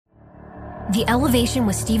The Elevation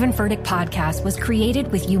with Stephen Furtick podcast was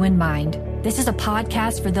created with you in mind. This is a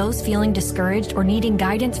podcast for those feeling discouraged or needing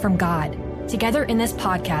guidance from God. Together in this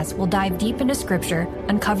podcast, we'll dive deep into scripture,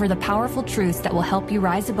 uncover the powerful truths that will help you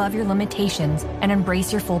rise above your limitations and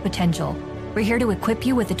embrace your full potential. We're here to equip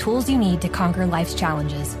you with the tools you need to conquer life's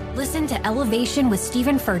challenges. Listen to Elevation with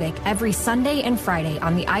Stephen Furtick every Sunday and Friday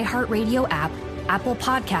on the iHeartRadio app, Apple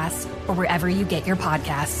Podcasts, or wherever you get your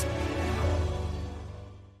podcasts.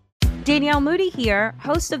 Danielle Moody here,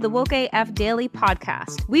 host of the Woke AF Daily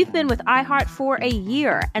podcast. We've been with iHeart for a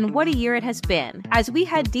year, and what a year it has been. As we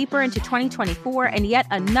head deeper into 2024 and yet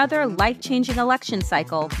another life-changing election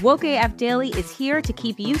cycle, Woke AF Daily is here to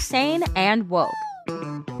keep you sane and woke.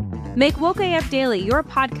 Make Woke AF Daily your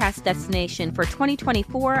podcast destination for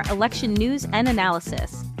 2024 election news and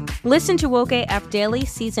analysis. Listen to Woke AF Daily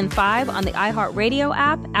Season 5 on the iHeartRadio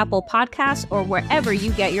app, Apple Podcasts, or wherever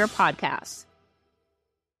you get your podcasts.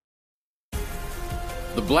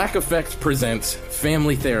 The Black Effect presents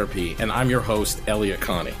Family Therapy, and I'm your host, Elliot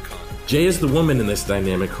Connie. Jay is the woman in this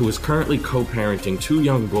dynamic who is currently co-parenting 2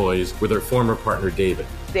 young boys with her former partner, David.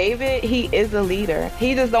 David, he is a leader.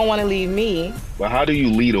 He just don't want to leave me. But how do you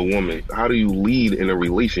lead a woman? How do you lead in a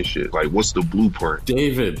relationship? Like, what's the blueprint?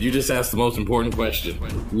 David, you just asked the most important question.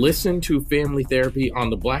 Listen to Family Therapy on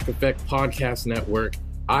the Black Effect Podcast Network,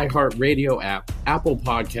 iHeartRadio app, Apple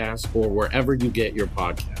Podcasts, or wherever you get your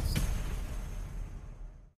podcasts.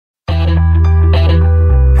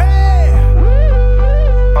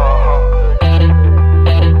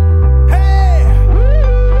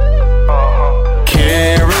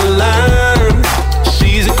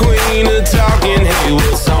 Talking, hey,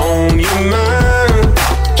 what's on your mind?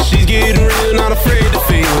 She's getting real, not afraid to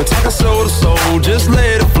feel. Talking soul to soul, just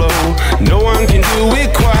let it flow. No one can do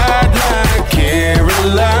it quite like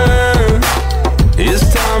Caroline.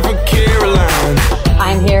 It's time for Caroline.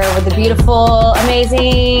 I'm here with the beautiful,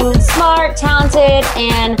 amazing, smart, talented,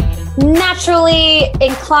 and naturally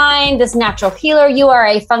inclined, this natural healer. You are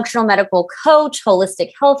a functional medical coach,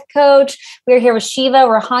 holistic health coach. We're here with Shiva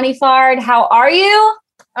Rohanifard. How are you?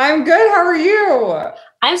 I'm good. How are you?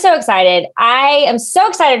 I'm so excited. I am so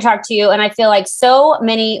excited to talk to you. And I feel like so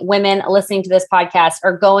many women listening to this podcast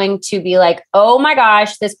are going to be like, oh my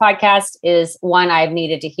gosh, this podcast is one I've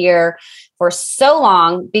needed to hear for so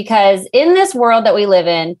long. Because in this world that we live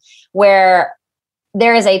in, where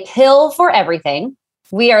there is a pill for everything,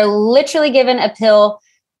 we are literally given a pill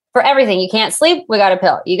for everything. You can't sleep, we got a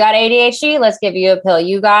pill. You got ADHD, let's give you a pill.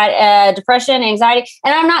 You got depression, anxiety.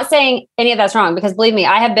 And I'm not saying any of that's wrong, because believe me,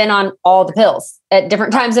 I have been on all the pills at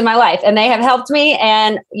different times in my life, and they have helped me.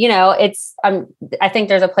 And, you know, I think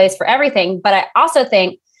there's a place for everything. But I also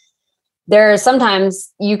think there's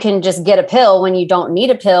sometimes you can just get a pill when you don't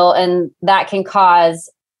need a pill. And that can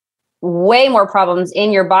cause way more problems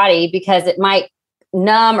in your body, because it might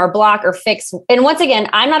numb or block or fix. And once again,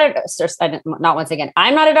 I'm not a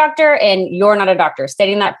doctor, and you're not a doctor,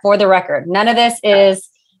 stating that for the record. None of this is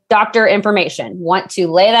doctor information. Want to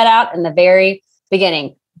lay that out in the very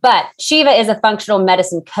beginning. But Shiva is a functional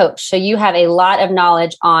medicine coach. So you have a lot of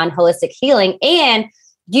knowledge on holistic healing, and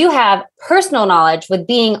you have personal knowledge with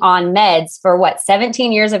being on meds for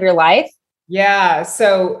 17 years of your life? Yeah.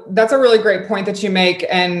 So that's a really great point that you make,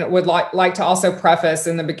 and would like to also preface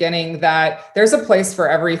in the beginning that there's a place for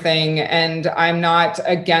everything. And I'm not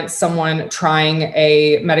against someone trying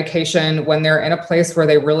a medication when they're in a place where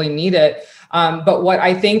they really need it. But what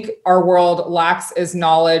I think our world lacks is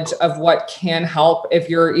knowledge of what can help if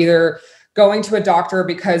you're either going to a doctor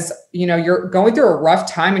because, you know, you're going through a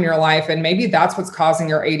rough time in your life, and maybe that's what's causing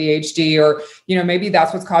your ADHD, or, you know, maybe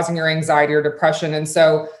that's what's causing your anxiety or depression. And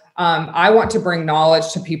so I want to bring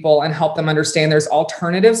knowledge to people and help them understand there's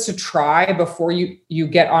alternatives to try before you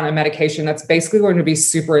get on a medication that's basically going to be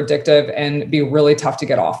super addictive and be really tough to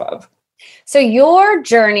get off of. So your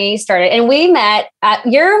journey started, and we met.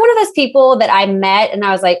 You're one of those people that I met, and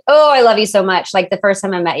I was like, "Oh, I love you so much!" Like the first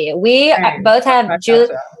time I met you. We both have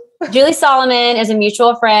Julie Solomon is a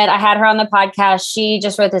mutual friend. I had her on the podcast. She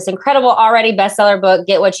just wrote this incredible, already bestseller book,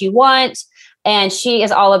 Get What You Want. And she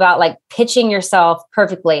is all about like pitching yourself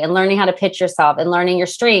perfectly and learning how to pitch yourself and learning your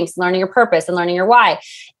strengths, learning your purpose and learning your why.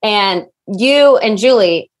 And you and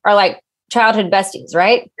Julie are like childhood besties,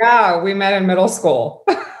 right? Yeah, we met in middle school.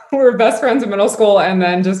 We were best friends in middle school, and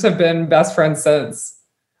then just have been best friends since.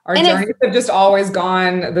 Our journeys have just always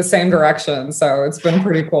gone the same direction. So it's been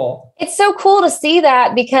pretty cool. It's so cool to see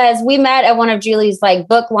that, because we met at one of Julie's like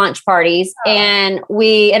book launch parties, and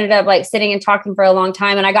we ended up like sitting and talking for a long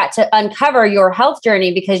time. And I got to uncover your health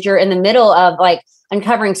journey, because you're in the middle of like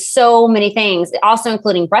uncovering so many things, also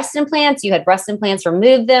including breast implants. You had breast implants,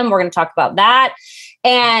 removed them. We're going to talk about that.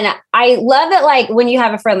 And I love it, like when you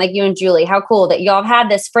have a friend like you and Julie, how cool that y'all have had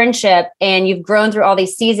this friendship and you've grown through all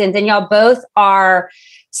these seasons, and y'all both are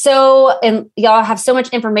and y'all have so much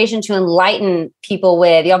information to enlighten people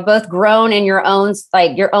with. Y'all both grown in your own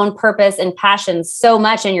purpose and passions so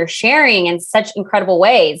much, and you're sharing in such incredible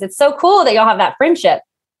ways. It's so cool that y'all have that friendship.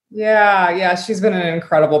 Yeah. She's been an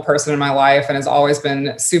incredible person in my life and has always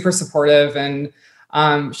been super supportive. And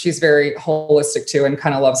she's very holistic too, and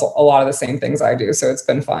kind of loves a lot of the same things I do. So it's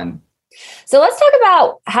been fun. So let's talk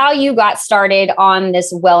about how you got started on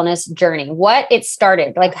this wellness journey, what it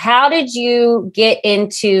started. Like, how did you get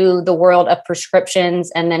into the world of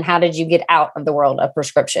prescriptions? And then how did you get out of the world of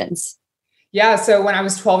prescriptions? Yeah. So when I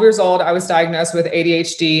was 12 years old, I was diagnosed with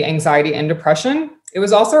ADHD, anxiety, and depression. It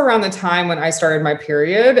was also around the time when I started my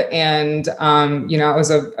period. And, I was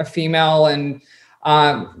a female, and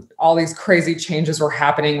all these crazy changes were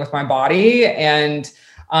happening with my body. And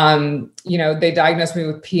they diagnosed me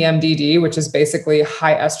with PMDD, which is basically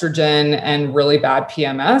high estrogen and really bad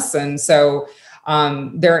PMS. And so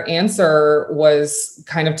their answer was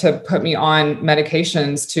kind of to put me on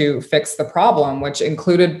medications to fix the problem, which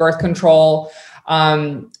included birth control.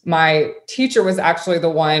 My teacher was actually the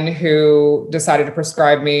one who decided to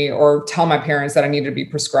prescribe me or tell my parents that I needed to be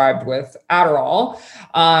prescribed with Adderall,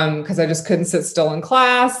 because I just couldn't sit still in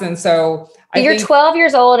class. And so you're 12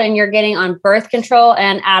 years old and you're getting on birth control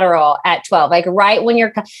and Adderall at 12, like right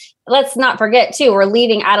when let's not forget too, we're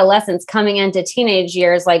leaving adolescence coming into teenage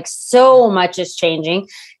years. Like so much is changing.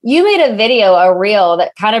 You made a reel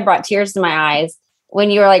that kind of brought tears to my eyes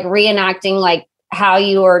when you were like reenacting, like how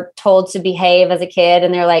you were told to behave as a kid.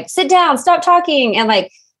 And they're like, sit down, stop talking. And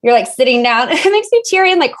like, you're like sitting down. It makes me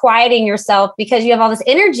teary and like quieting yourself because you have all this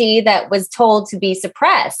energy that was told to be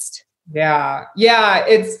suppressed. Yeah.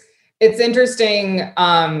 It's interesting.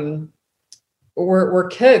 We're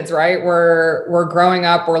kids, right? We're growing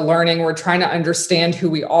up, we're learning, we're trying to understand who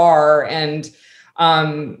we are, and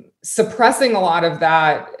suppressing a lot of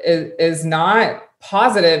that is not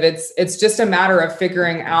positive. It's just a matter of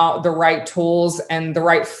figuring out the right tools and the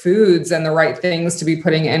right foods and the right things to be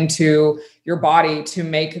putting into your body to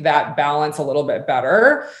make that balance a little bit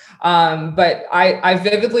better. But I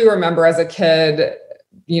vividly remember as a kid,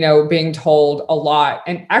 being told a lot,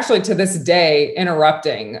 and actually to this day,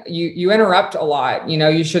 interrupting. You interrupt a lot.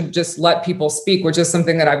 You should just let people speak, which is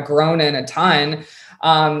something that I've grown in a ton.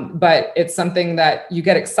 But it's something that you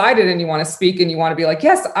get excited and you want to speak and you want to be like,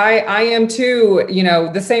 yes, I am too,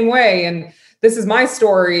 the same way. And this is my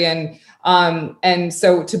story. And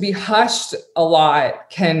so to be hushed a lot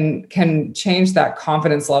can change that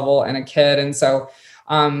confidence level in a kid. And so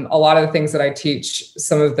a lot of the things that I teach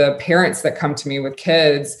some of the parents that come to me with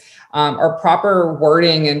kids are proper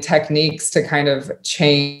wording and techniques to kind of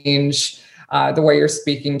change the way you're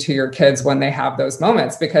speaking to your kids when they have those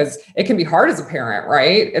moments, because it can be hard as a parent,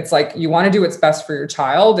 right? It's like you want to do what's best for your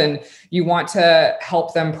child and you want to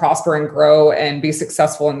help them prosper and grow and be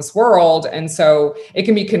successful in this world. And so it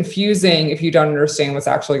can be confusing if you don't understand what's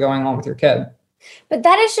actually going on with your kid. But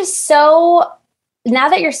that is just so, now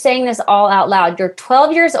that you're saying this all out loud, you're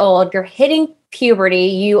 12 years old, you're hitting puberty,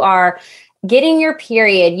 you are getting your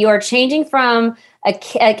period, you are changing from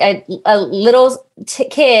a little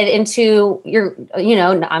kid into your,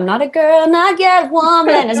 I'm not a girl, not yet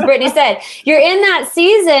woman, as Brittany said. You're in that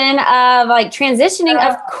season of like transitioning.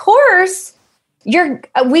 Of course,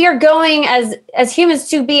 we are going as humans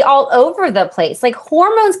to be all over the place. Like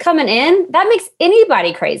hormones coming in, that makes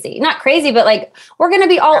anybody crazy. Not crazy, but like we're going to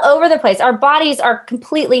be all over the place. Our bodies are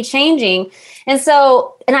completely changing. And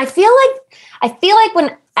so, and I feel like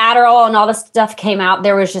when Adderall and all this stuff came out,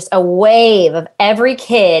 there was just a wave of every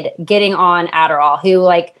kid getting on Adderall who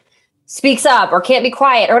like speaks up or can't be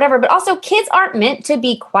quiet or whatever. But also kids aren't meant to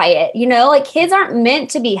be quiet, like kids aren't meant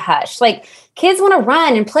to be hushed. Like kids want to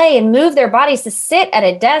run and play and move their bodies to sit at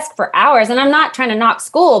a desk for hours. And I'm not trying to knock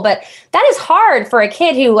school, but that is hard for a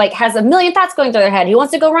kid who like has a million thoughts going through their head, who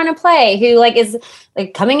wants to go run and play, who like is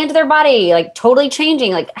like coming into their body, like totally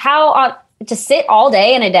changing, like how to sit all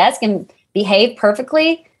day in a desk and behave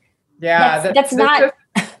perfectly. Yeah, that's not.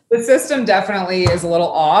 The system definitely is a little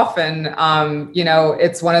off. And,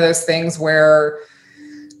 it's one of those things where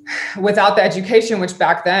without the education, which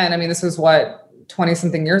back then, this was 20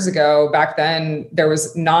 something years ago, back then, there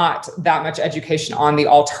was not that much education on the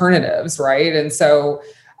alternatives. Right. And so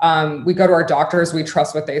we go to our doctors, we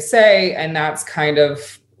trust what they say. And that's kind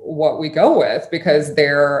of what we go with because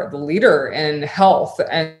they're the leader in health.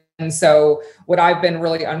 And so what I've been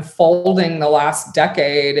really unfolding the last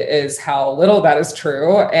decade is how little that is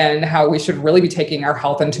true and how we should really be taking our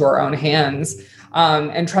health into our own hands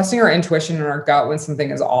and trusting our intuition and our gut when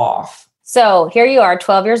something is off. So here you are,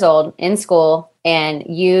 12 years old in school, and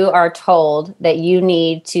you are told that you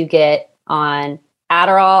need to get on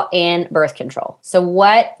Adderall and birth control. So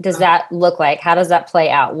what does that look like? How does that play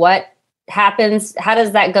out? What happens? How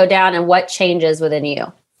does that go down, and what changes within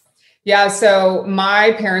you? Yeah, so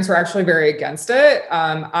my parents were actually very against it.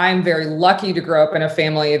 I'm very lucky to grow up in a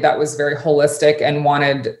family that was very holistic and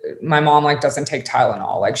my mom doesn't take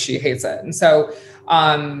Tylenol, she hates it. And so,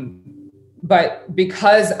 but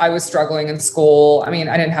because I was struggling in school, I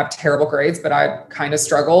didn't have terrible grades, but I kind of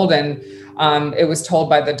struggled, and it was told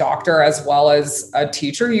by the doctor as well as a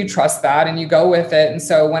teacher, you trust that and you go with it. And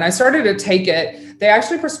so when I started to take it, they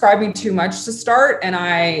actually prescribed me too much to start. And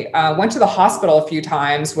I went to the hospital a few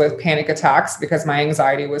times with panic attacks because my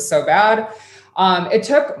anxiety was so bad. It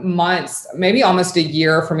took months, maybe almost a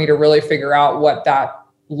year, for me to really figure out what that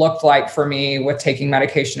looked like for me with taking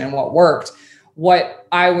medication and what worked. What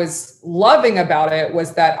I was loving about it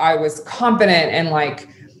was that I was confident and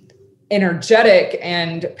energetic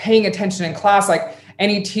and paying attention in class.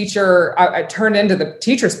 Any teacher, I turned into the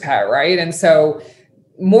teacher's pet, right? And so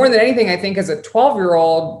more than anything, I think as a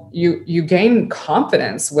 12-year-old, you gain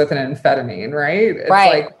confidence with an amphetamine, right? It's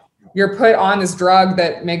right. You're put on this drug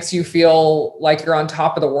that makes you feel like you're on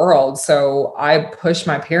top of the world. So I pushed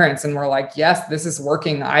my parents and were like, yes, this is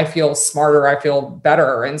working. I feel smarter. I feel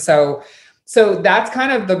better. And so that's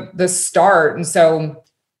kind of the start. And so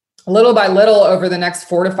little by little over the next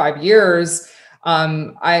 4 to 5 years,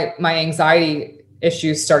 my anxiety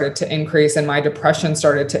issues started to increase and my depression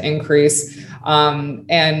started to increase.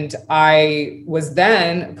 And I was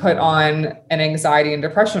then put on an anxiety and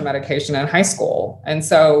depression medication in high school. And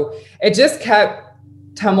so it just kept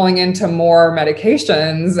tumbling into more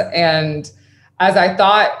medications. And as I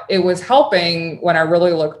thought it was helping, when I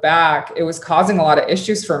really looked back, it was causing a lot of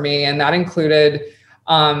issues for me. And that included,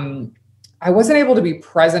 I wasn't able to be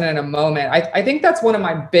present in a moment. I think that's one of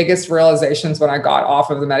my biggest realizations when I got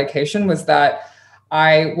off of the medication, was that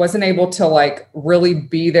I wasn't able to really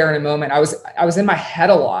be there in a moment. I was in my head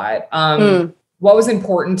a lot. What was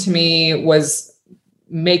important to me was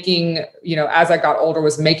making, as I got older,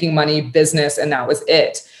 was making money, business, and that was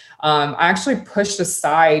it. I actually pushed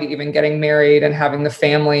aside even getting married and having the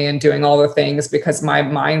family and doing all the things because my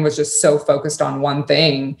mind was just so focused on one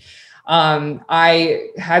thing. I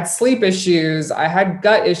had sleep issues. I had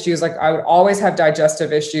gut issues. I would always have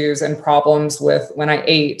digestive issues and problems with when I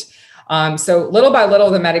ate. So little by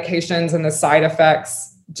little, the medications and the side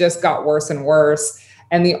effects just got worse and worse.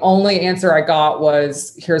 And the only answer I got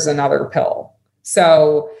was, here's another pill.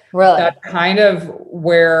 So really? That's kind of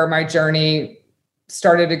where my journey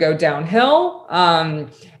started to go downhill.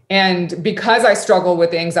 And because I struggled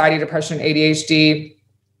with anxiety, depression, ADHD,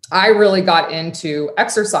 I really got into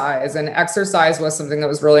exercise, and exercise was something that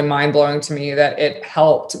was really mind-blowing to me, that it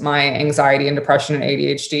helped my anxiety and depression and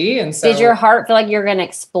ADHD. And so, did your heart feel like you're going to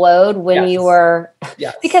explode when you were,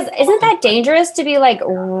 because isn't that dangerous to be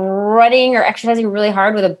running or exercising really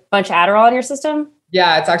hard with a bunch of Adderall in your system?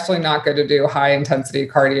 Yeah, it's actually not good to do high intensity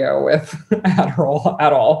cardio with Adderall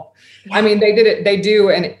at all. Yeah. They do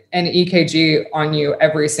an EKG on you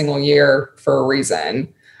every single year for a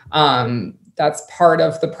reason. That's part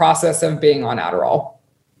of the process of being on Adderall.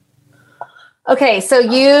 Okay. So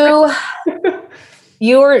so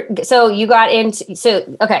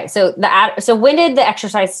when did the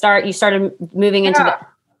exercise start? You started moving into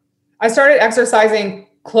I started exercising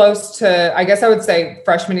close to, I guess I would say,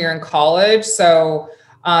 freshman year in college. So,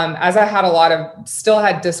 as I had still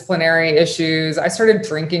had disciplinary issues, I started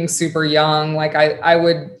drinking super young. I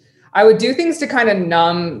would do things to kind of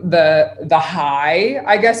numb the high,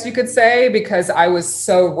 I guess you could say, because I was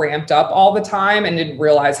so ramped up all the time and didn't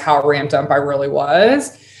realize how ramped up I really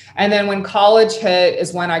was. And then when college hit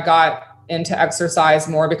is when I got into exercise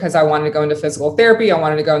more, because I wanted to go into physical therapy. I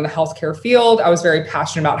wanted to go in the healthcare field. I was very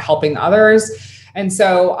passionate about helping others. And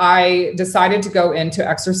so I decided to go into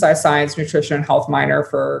exercise science, nutrition, and health minor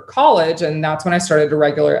for college. And that's when I started to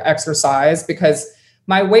regular exercise, because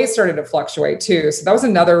my weight started to fluctuate too. So that was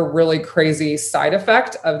another really crazy side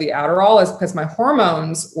effect of the Adderall, is because my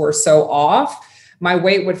hormones were so off, my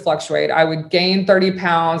weight would fluctuate. I would gain 30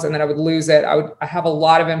 pounds and then I would lose it. I have a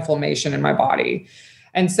lot of inflammation in my body.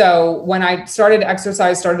 And so when I started to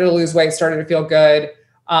exercise, started to lose weight, started to feel good,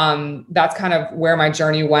 that's kind of where my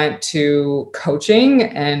journey went to coaching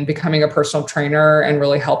and becoming a personal trainer and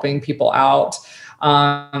really helping people out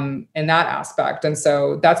in that aspect. And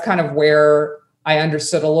so that's kind of where I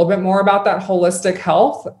understood a little bit more about that holistic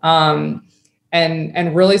health,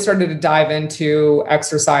 and really started to dive into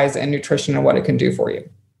exercise and nutrition and what it can do for you.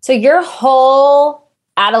 So your whole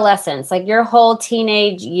adolescence, your whole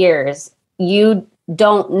teenage years, you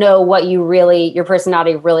don't know what your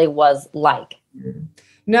personality really was like.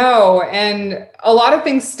 No. And a lot of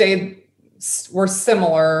things were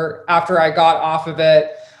similar after I got off of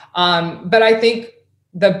it. But I think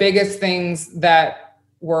the biggest things that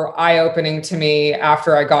were eye-opening to me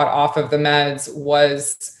after I got off of the meds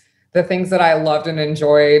was the things that I loved and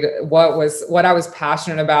enjoyed, what I was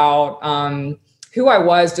passionate about, who I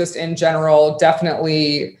was just in general,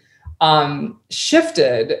 definitely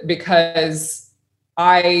shifted because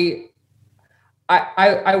I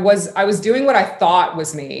was doing what I thought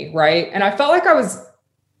was me, right? And I felt like I was,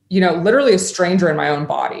 literally a stranger in my own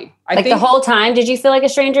body. I think the whole time, did you feel like a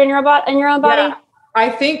stranger in your own body? Yeah, I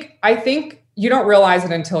think you don't realize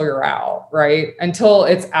it until you're out, right? Until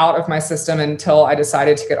it's out of my system, until I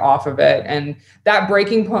decided to get off of it. And that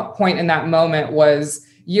breaking point in that moment was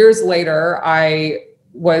years later. I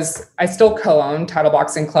still co-owned Title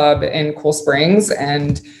Boxing Club in Cool Springs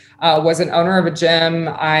and was an owner of a gym.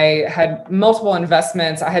 I had multiple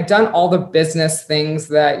investments. I had done all the business things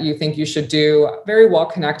that you think you should do, very well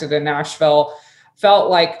connected in Nashville.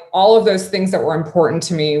 Felt like all of those things that were important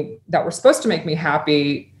to me that were supposed to make me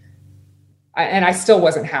happy, and I still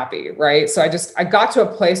wasn't happy, right? So I got to a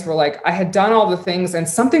place where like I had done all the things and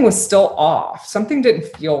something was still off. Something didn't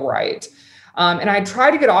feel right. And I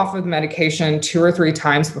tried to get off of medication 2 or 3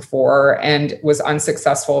 times before and was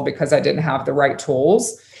unsuccessful because I didn't have the right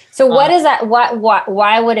tools. So what is that?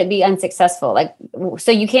 Why would it be unsuccessful? Like,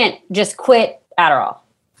 so you can't just quit Adderall?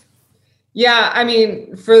 Yeah. I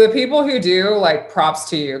mean, for the people who do, like, props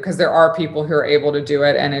to you, because there are people who are able to do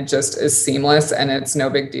it and it just is seamless and it's no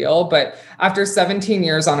big deal. But after 17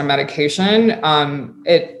 years on a medication,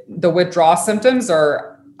 the withdrawal symptoms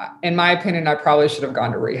are, in my opinion, I probably should have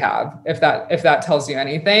gone to rehab if that tells you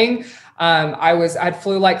anything. I had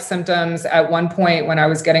flu-like symptoms at one point when I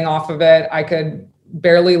was getting off of it. I could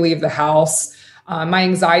barely leave the house. My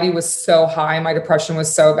anxiety was so high. My depression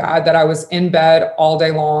was so bad that I was in bed all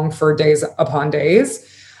day long for days upon days.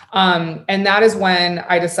 And that is when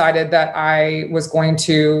I decided that I was going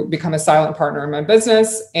to become a silent partner in my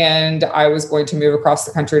business. And I was going to move across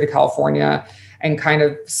the country to California and kind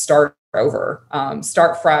of start over,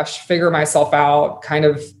 start fresh, figure myself out, kind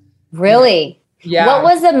of. Really? Yeah. What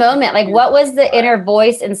was the moment? Like, what was the inner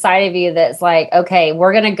voice inside of you that's like, okay,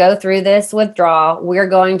 we're going to go through this withdrawal. We're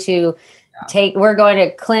going to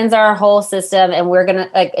cleanse our whole system, and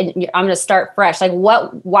I'm going to start fresh. Like,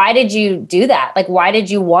 why did you do that? Like, why did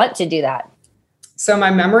you want to do that? So my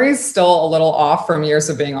memory is still a little off from years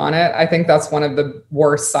of being on it. I think that's one of the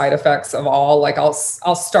worst side effects of all. Like, I'll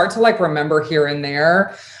start to like remember here and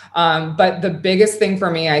there. But the biggest thing for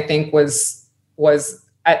me, I think was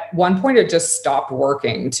at one point it just stopped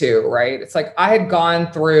working too, right? It's like I had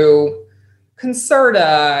gone through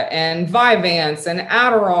Concerta and Vyvanse and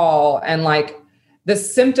Adderall, and like the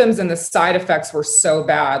symptoms and the side effects were so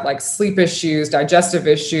bad, like sleep issues, digestive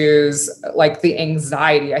issues, like the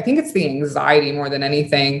anxiety. I think it's the anxiety more than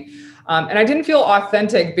anything. And I didn't feel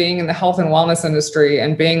authentic being in the health and wellness industry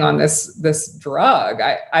and being on this drug.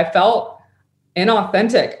 I felt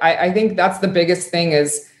inauthentic. I think that's the biggest thing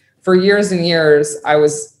is for years and years, I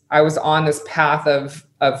was on this path of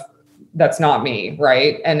that's not me.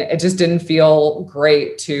 Right. And it just didn't feel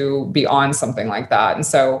great to be on something like that. And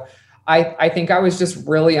so I think I was just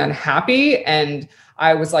really unhappy. And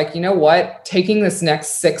I was like, you know what, taking this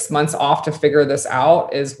next 6 months off to figure this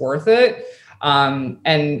out is worth it.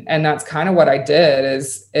 And that's kind of what I did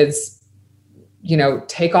is,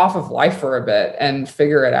 take off of life for a bit and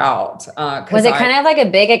figure it out. Was it kind of like a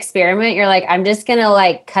big experiment? You're like, I'm just going to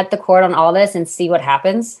like cut the cord on all this and see what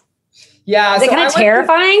happens. Yeah. Is it kind of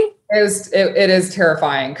terrifying? It is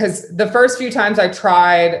terrifying because the first few times I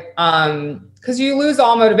tried, because you lose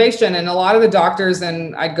all motivation, and a lot of the doctors,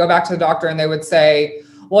 and I'd go back to the doctor and they would say,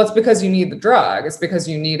 well, it's because you need the drug. It's because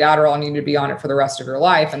you need Adderall and you need to be on it for the rest of your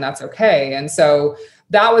life. And that's okay. And so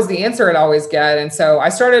that was the answer I'd always get. And so I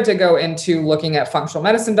started to go into looking at functional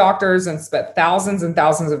medicine doctors and spent thousands and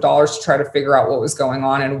thousands of dollars to try to figure out what was going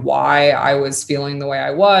on and why I was feeling the way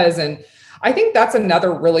I was. And I think that's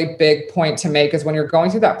another really big point to make is when you're going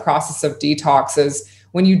through that process of detox is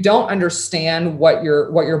when you don't understand what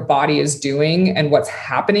your body is doing and what's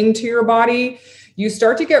happening to your body, you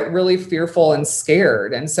start to get really fearful and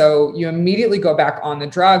scared. And so you immediately go back on the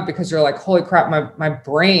drug because you're like, holy crap, my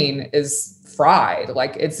brain is fried.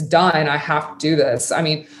 Like it's done. I have to do this. I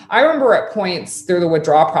mean, I remember at points through the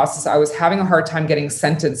withdrawal process, I was having a hard time getting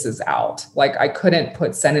sentences out. Like I couldn't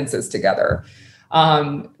put sentences together,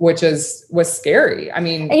 which was scary. I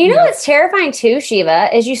mean, and what's terrifying too,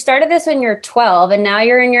 Shiva, is you started this when you're 12 and now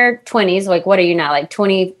you're in your 20s. Like, what are you now? Like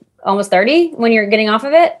 20, almost 30 when you're getting off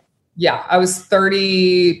of it? Yeah, I was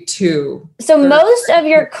 32. So most of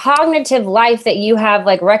your cognitive life that you have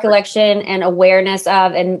like recollection and awareness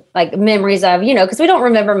of and like memories of, you know, because we don't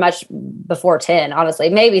remember much before 10, honestly,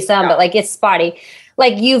 maybe some, but like it's spotty.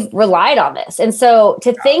 Like you've relied on this. And so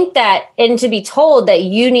to think that and to be told that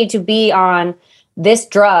you need to be on this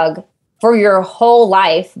drug for your whole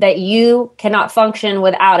life, that you cannot function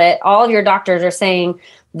without it. All of your doctors are saying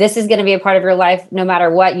this is going to be a part of your life no matter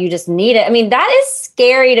what. You just need it. I mean, that is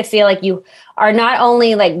scary to feel like you are not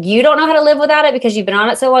only like you don't know how to live without it because you've been on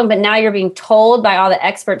it so long, but now you're being told by all the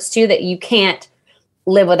experts too that you can't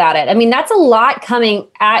live without it. I mean, that's a lot coming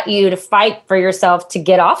at you to fight for yourself to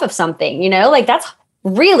get off of something, you know, like that's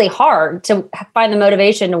really hard to find the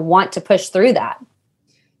motivation to want to push through that.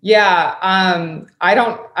 Yeah. I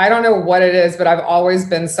don't know what it is, but I've always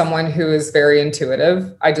been someone who is very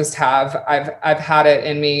intuitive. I just have, I've had it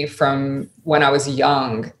in me from when I was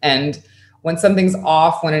young. And when something's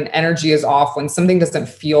off, when an energy is off, when something doesn't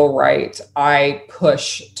feel right, I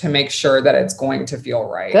push to make sure that it's going to feel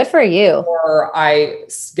right. Good for you. Or I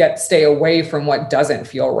stay away from what doesn't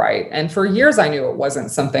feel right. And for years, I knew it wasn't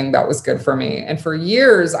something that was good for me. And for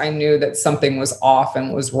years, I knew that something was off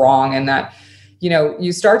and was wrong, and that, you know,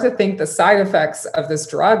 you start to think the side effects of this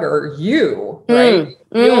drug are you, right? You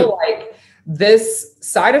feel like this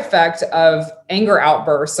side effect of anger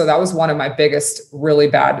outbursts. So that was one of my biggest, really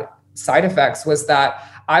bad side effects, was that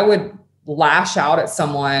I would lash out at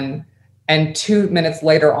someone and 2 minutes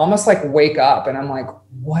later, almost like wake up. And I'm like,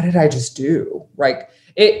 what did I just do? Like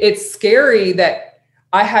it's scary that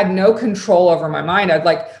I had no control over my mind.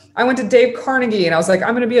 I went to Dave Carnegie and I was like,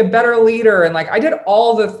 I'm going to be a better leader. And like, I did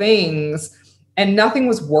all the things and nothing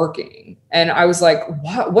was working. And I was like,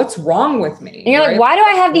 what's wrong with me? And you're like, why do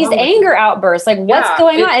I have these anger outbursts? Like, what's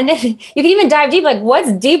going on? And then you can even dive deep, like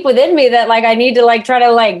what's deep within me that like, I need to like, try to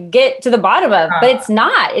like get to the bottom of, but it's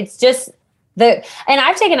not, it's just and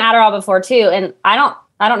I've taken Adderall before too. And I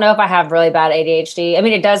don't know if I have really bad ADHD. I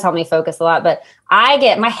mean, it does help me focus a lot, but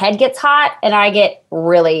my head gets hot and I get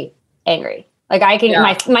really angry. Like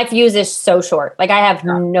my fuse is so short. Like I have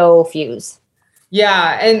no fuse.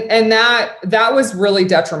 Yeah. And that was really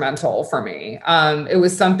detrimental for me. It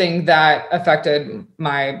was something that affected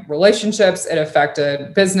my relationships. It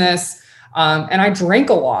affected business. And I drank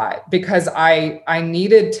a lot because I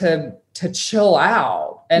needed to chill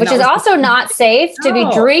out. And which is also not safe to be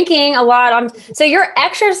drinking a lot. So you're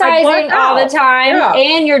exercising all the time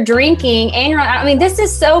and you're drinking and I mean, this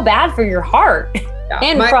is so bad for your heart. Yeah,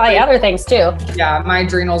 and probably other things too. Yeah, my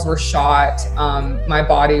adrenals were shot. My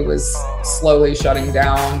body was slowly shutting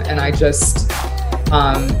down. And I just,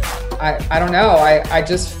 I don't know. I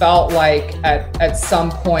just felt like at some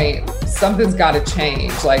point, something's got to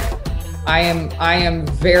change. Like I am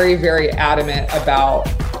very, very adamant about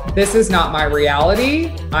this is not my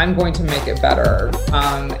reality. I'm going to make it better.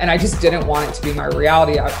 And I just didn't want it to be my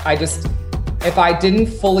reality. I just, if I didn't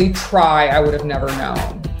fully try, I would have never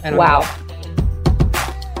known. And wow.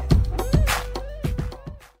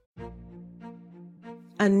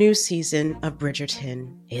 A new season of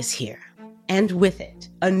Bridgerton is here. And with it,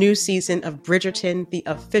 a new season of Bridgerton, the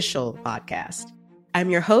official podcast.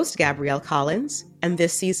 I'm your host, Gabrielle Collins, and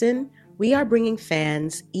this season, we are bringing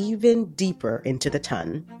fans even deeper into the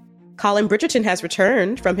ton. Colin Bridgerton has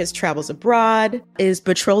returned from his travels abroad. Is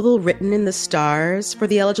betrothal written in the stars for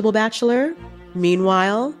the eligible bachelor?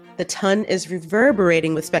 Meanwhile, the ton is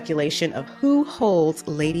reverberating with speculation of who holds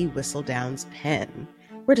Lady Whistledown's pen.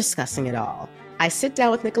 We're discussing it all. I sit down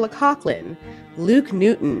with Nicola Coughlan, Luke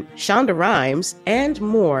Newton, Shonda Rhimes, and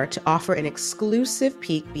more to offer an exclusive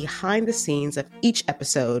peek behind the scenes of each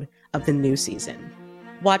episode of the new season.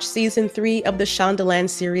 Watch season 3 of the Shondaland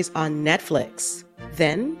series on Netflix.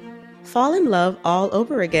 Then, fall in love all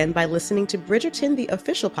over again by listening to Bridgerton, the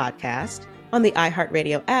official podcast, on the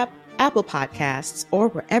iHeartRadio app, Apple Podcasts, or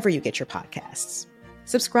wherever you get your podcasts.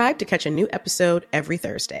 Subscribe to catch a new episode every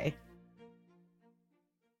Thursday.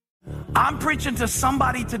 I'm preaching to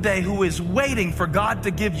somebody today who is waiting for God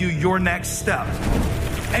to give you your next step.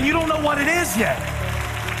 And you don't know what it is yet.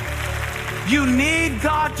 You need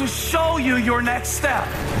God to show you your next step.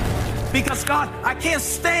 Because God, I can't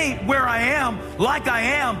stay where I am, like I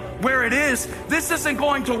am, where it is. This isn't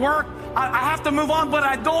going to work. I have to move on, but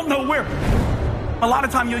I don't know where. A lot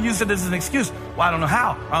of time you'll use it as an excuse. Well, I don't know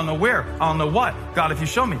how. I don't know where. I don't know what. God, if you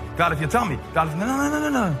show me. God, if you tell me. God, if...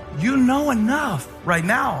 No. You know enough right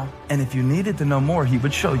now. And if you needed to know more, he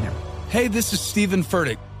would show you. Hey, this is Stephen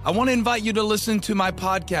Furtick. I want to invite you to listen to my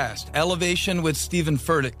podcast, Elevation with Stephen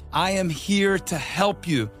Furtick. I am here to help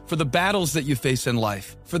you for the battles that you face in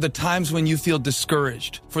life, for the times when you feel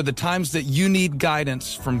discouraged, for the times that you need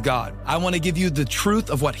guidance from God. I want to give you the truth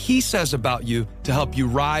of what He says about you to help you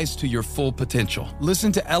rise to your full potential.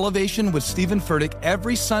 Listen to Elevation with Stephen Furtick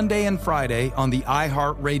every Sunday and Friday on the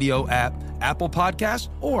iHeartRadio app, Apple Podcasts,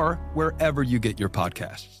 or wherever you get your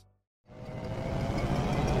podcasts.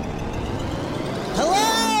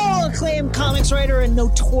 Hello, acclaimed comics writer and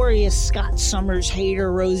notorious Scott Summers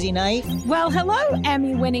hater, Rosie Knight. Well, hello,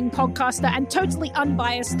 Emmy-winning podcaster and totally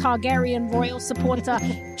unbiased Targaryen royal supporter,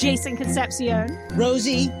 Jason Concepcion.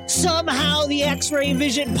 Rosie, somehow the X-Ray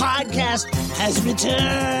Vision podcast has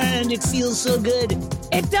returned. It feels so good.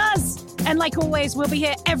 It does. And like always, we'll be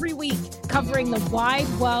here every week covering the wide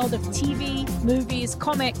world of TV, movies,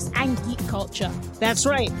 comics, and geek culture. That's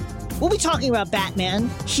right. We'll be talking about Batman,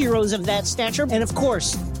 heroes of that stature, and of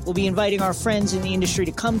course, we'll be inviting our friends in the industry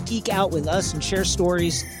to come geek out with us and share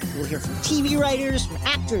stories. We'll hear from TV writers, from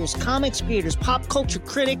actors, comics creators, pop culture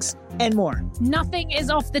critics, and more. Nothing is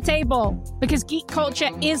off the table because geek culture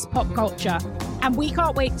is pop culture, and we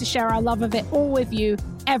can't wait to share our love of it all with you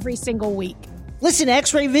every single week. Listen to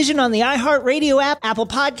X-Ray Vision on the iHeartRadio app, Apple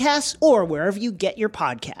Podcasts, or wherever you get your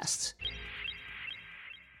podcasts.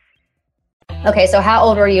 Okay, so how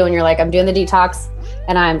old were you when you're like, I'm doing the detox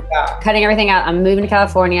and I'm cutting everything out. I'm moving to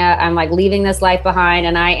California. I'm like leaving this life behind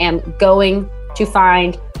and I am going to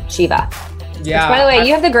find Shiva. Yeah. Which, by the way,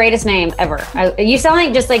 you have the greatest name ever. You sound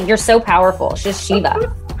like just like you're so powerful. It's just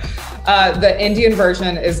Shiva. The Indian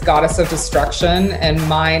version is Goddess of Destruction, and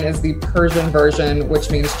mine is the Persian version,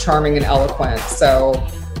 which means charming and eloquent. So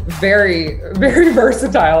very, very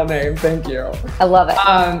versatile name. Thank you. I love it.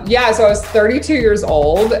 So I was 32 years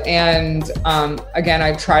old, and again,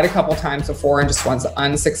 I tried a couple times before and just was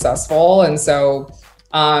unsuccessful. And so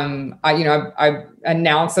I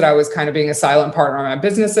announced that I was kind of being a silent partner on my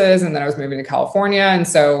businesses, and then I was moving to California. And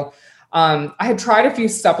so I had tried a few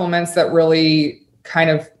supplements that really kind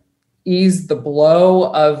of eased the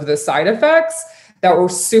blow of the side effects that were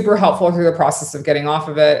super helpful through the process of getting off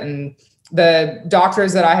of it. And the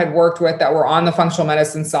doctors that I had worked with that were on the functional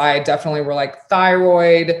medicine side definitely were like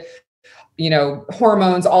thyroid,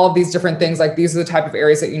 hormones, all of these different things. Like these are the type of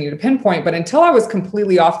areas that you need to pinpoint. But until I was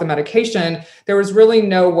completely off the medication, there was really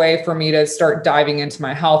no way for me to start diving into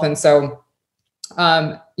my health. And so,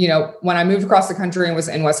 when I moved across the country and was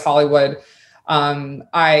in West Hollywood,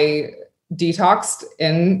 I detoxed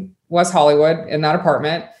in West Hollywood in that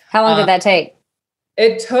apartment. How long did that take?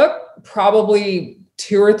 It took probably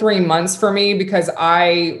 2 or 3 months for me because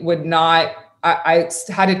I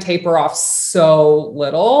had to taper off so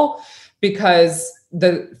little because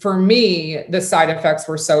for me, the side effects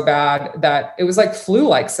were so bad that it was like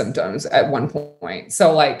flu-like symptoms at one point.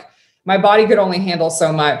 So like my body could only handle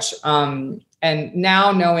so much. And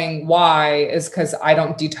now knowing why is because I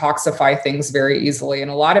don't detoxify things very easily.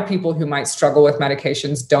 And a lot of people who might struggle with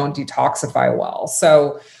medications don't detoxify well.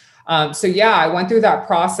 So I went through that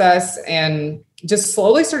process and just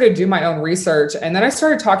slowly started to do my own research. And then I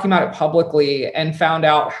started talking about it publicly and found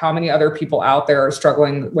out how many other people out there are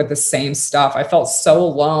struggling with the same stuff. I felt so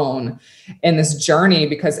alone in this journey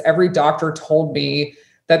because every doctor told me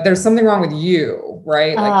that there's something wrong with you,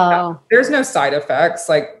 right? Like there's no side effects.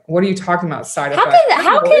 Like, what are you talking about? Side effects?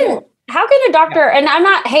 How can a doctor, and I'm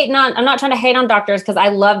not trying to hate on doctors because I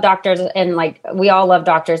love doctors and like we all love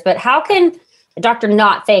doctors, but how can a doctor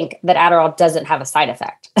not think that Adderall doesn't have a side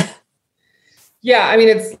effect? Yeah. I mean,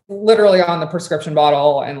 it's literally on the prescription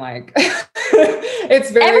bottle and like, it's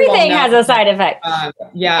very everything has a side effect.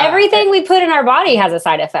 Everything we put in our body has a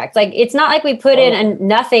side effect. Like, it's not like we put in and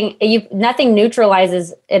nothing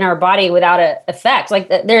neutralizes in our body without an effect. Like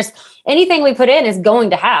there's anything we put in is going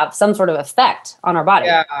to have some sort of effect on our body.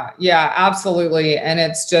 Yeah, absolutely. And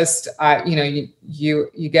it's just,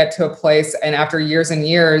 you get to a place and after years and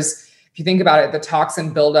years, if you think about it, the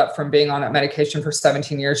toxin buildup from being on that medication for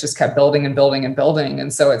 17 years just kept building and building and building.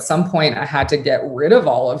 And so at some point I had to get rid of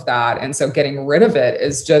all of that. And so getting rid of it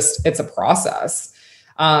is it's a process.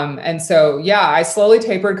 I slowly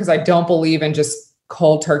tapered because I don't believe in just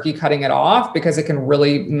cold turkey cutting it off because it can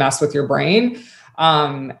really mess with your brain.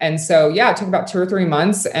 It took about 2 or 3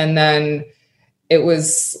 months. And then it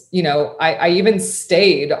was, I even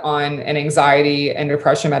stayed on an anxiety and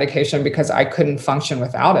depression medication because I couldn't function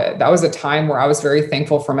without it. That was a time where I was very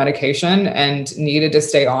thankful for medication and needed to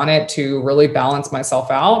stay on it to really balance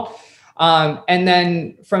myself out. And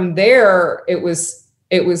then from there, it was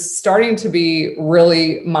starting to be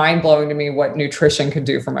really mind blowing to me what nutrition could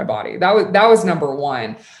do for my body. That was number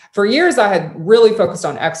one. for years I had really focused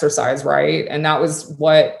on exercise, right? And that was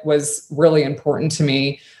what was really important to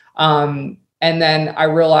me. And then I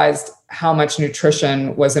realized how much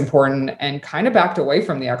nutrition was important and kind of backed away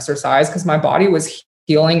from the exercise because my body was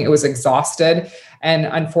healing. It was exhausted. And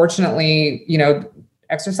unfortunately, you know,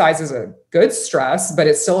 exercise is a good stress, but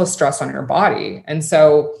it's still a stress on your body. And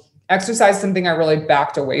so exercise is something I really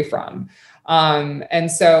backed away from.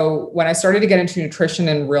 And so when I started to get into nutrition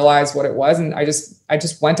and realize what it was, and I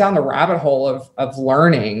just went down the rabbit hole of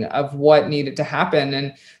learning of what needed to happen.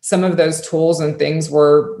 And some of those tools and things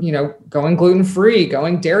were, you know, going gluten-free,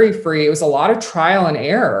 going dairy-free. It was a lot of trial and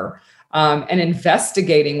error, and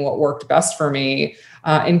investigating what worked best for me,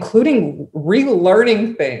 including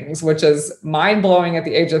relearning things, which is mind-blowing. At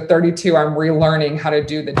the age of 32, I'm relearning how to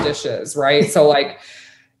do the dishes, right? So like,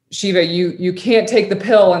 Shiva, you can't take the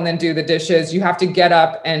pill and then do the dishes. You have to get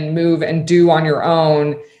up and move and do on your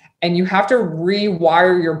own. And you have to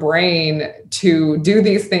rewire your brain to do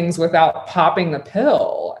these things without popping the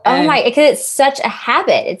pill. Oh my, because it's such a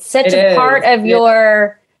habit. It's such a part of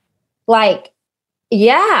your, like,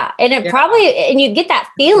 yeah. And it probably, and you get that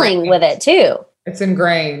feeling with it too. It's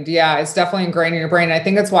ingrained. Yeah, it's definitely ingrained in your brain. I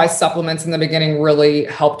think that's why supplements in the beginning really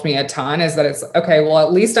helped me a ton, is that it's okay, well,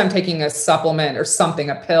 at least I'm taking a supplement or something,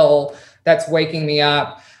 a pill that's waking me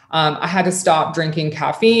up. I had to stop drinking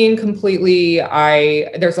caffeine completely.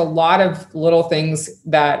 There's a lot of little things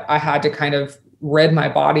that I had to kind of rid my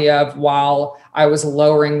body of while I was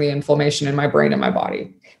lowering the inflammation in my brain and my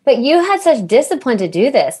body. But you had such discipline to do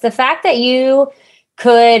this. The fact that you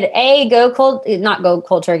could not go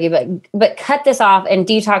cold turkey, but cut this off and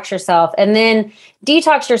detox yourself, and then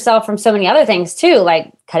detox yourself from so many other things too,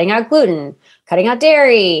 like cutting out gluten, cutting out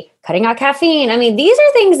dairy, cutting out caffeine. I mean, these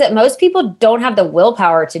are things that most people don't have the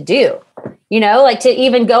willpower to do, you know, like to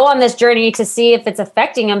even go on this journey to see if it's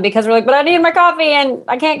affecting them, because we're like, but I need my coffee and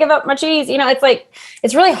I can't give up my cheese. You know, it's like,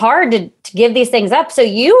 it's really hard to give these things up. So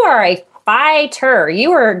you are a fighter.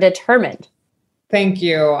 You are determined. Thank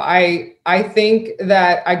you. I think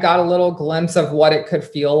that I got a little glimpse of what it could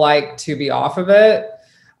feel like to be off of it.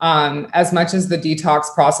 As much as the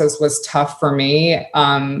detox process was tough for me,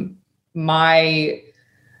 I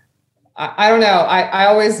don't know. I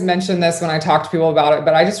always mention this when I talk to people about it,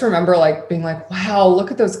 but I just remember like being like, wow,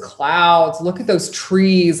 look at those clouds, look at those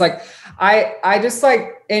trees. Like I just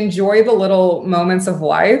like enjoy the little moments of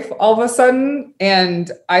life all of a sudden.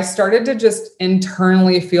 And I started to just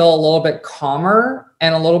internally feel a little bit calmer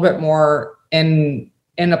and a little bit more in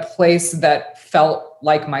a place that felt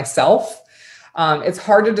like myself. It's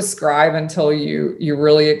hard to describe until you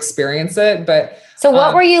really experience it. But so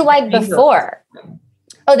what were you like before?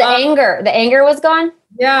 Oh, the anger was gone?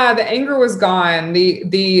 Yeah, the anger was gone.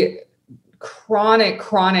 The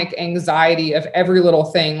chronic anxiety of every little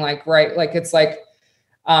thing, like, right. Like, it's like,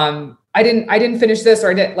 I didn't finish this, or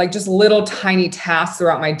I did like just little tiny tasks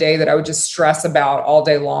throughout my day that I would just stress about all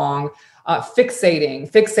day long.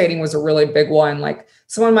 Fixating was a really big one. Like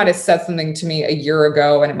someone might've said something to me a year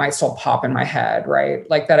ago and it might still pop in my head, right?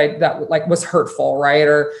 Like that like was hurtful, right?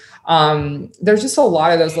 Or, there's just a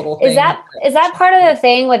lot of those little things. Is that part of the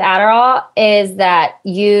thing with Adderall, is that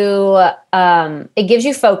you, it gives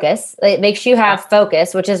you focus. It makes you have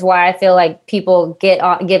focus, which is why I feel like people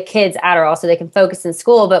give kids Adderall so they can focus in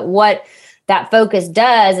school. But what that focus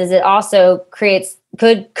does is it also could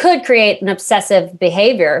create an obsessive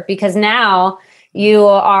behavior, because now you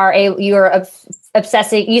are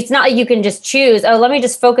obsessing. It's not like you can just choose, oh, let me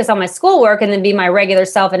just focus on my schoolwork and then be my regular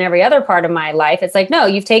self in every other part of my life. It's like, no,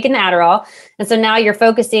 you've taken the Adderall. And so now you're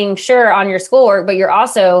focusing, sure, on your schoolwork, but you're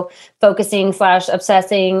also focusing /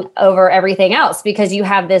 obsessing over everything else, because you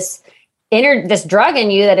have this drug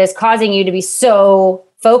in you that is causing you to be so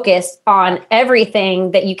focused on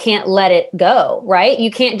everything that you can't let it go, right?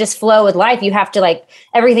 You can't just flow with life. You have to, like,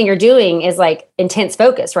 everything you're doing is like intense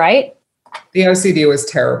focus, right? The OCD was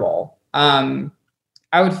terrible.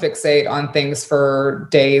 I would fixate on things for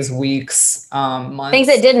days, weeks, months. Things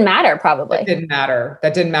that didn't matter, probably. That didn't matter,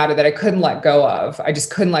 that I couldn't let go of. I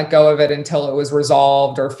just couldn't let go of it until it was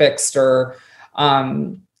resolved or fixed, or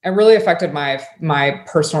it really affected my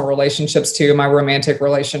personal relationships too, my romantic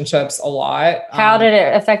relationships a lot. How did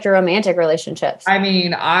it affect your romantic relationships? I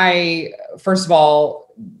mean, I, first of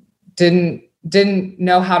all, didn't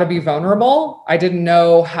know how to be vulnerable. I didn't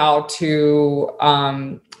know how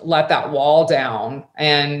to let that wall down.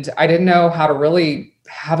 And I didn't know how to really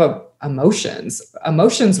have emotions.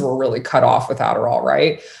 Emotions were really cut off with Adderall,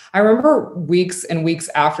 right? I remember weeks and weeks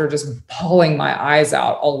after just bawling my eyes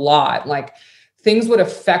out a lot. Like, things would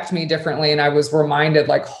affect me differently. And I was reminded,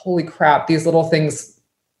 like, holy crap, these little things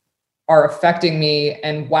are affecting me.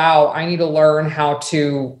 And wow, I need to learn how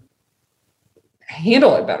to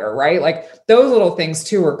handle it better. Right. Like those little things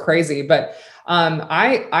too are crazy. But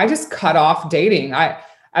I just cut off dating.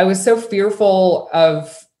 I was so fearful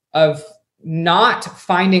of not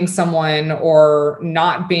finding someone or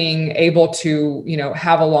not being able to,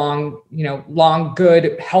 have a long,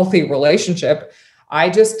 good, healthy relationship. I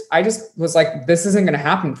just was like, this isn't going to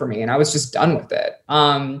happen for me. And I was just done with it.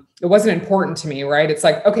 It wasn't important to me. Right. It's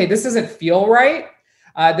like, okay, this doesn't feel right.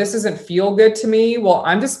 This doesn't feel good to me. Well,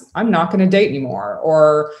 I'm not going to date anymore,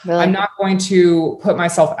 or really? I'm not going to put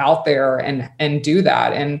myself out there and do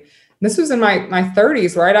that. And this was in my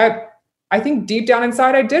 30s, right? I think deep down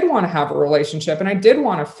inside, I did want to have a relationship and I did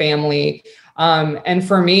want a family. And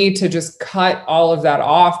for me to just cut all of that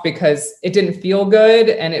off because it didn't feel good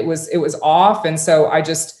and it was off. And so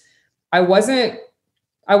I wasn't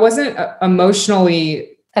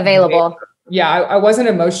emotionally available. There. Yeah. I wasn't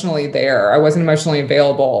emotionally there. I wasn't emotionally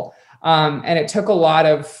available. And it took a lot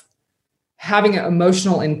of having an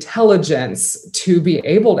emotional intelligence to be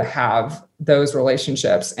able to have those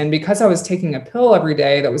relationships. And because I was taking a pill every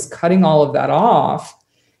day that was cutting all of that off,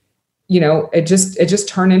 it just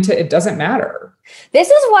turned into, it doesn't matter. This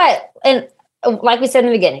is what, and like we said in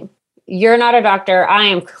the beginning, you're not a doctor. I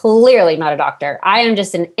am clearly not a doctor. I am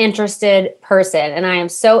just an interested person. And I am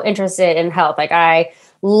so interested in health. Like I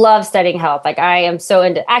love studying health. Like I am so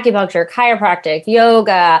into acupuncture, chiropractic,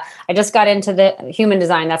 yoga. I just got into the human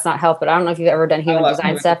design. That's not health, but I don't know if you've ever done human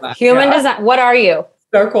design stuff. Human design. What are you?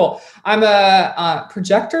 So cool. I'm a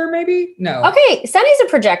projector, maybe? No. Okay. Sunny's a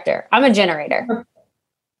projector. I'm a generator.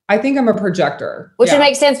 I think I'm a projector. Which would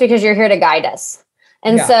make sense because you're here to guide us.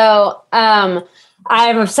 And so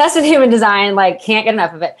I'm obsessed with human design, like can't get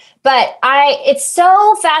enough of it. But it's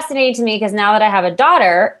so fascinating to me because now that I have a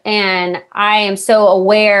daughter and I am so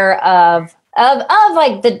aware of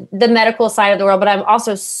like the medical side of the world, but I'm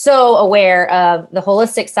also so aware of the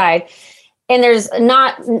holistic side. And there's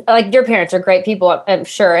not like your parents are great people, I'm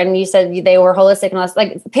sure. And you said they were holistic and all this.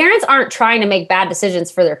 Like parents aren't trying to make bad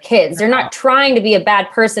decisions for their kids. They're not trying to be a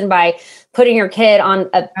bad person by putting your kid on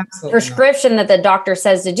a prescription that the doctor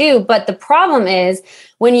says to do. But the problem is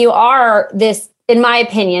when you are this, in my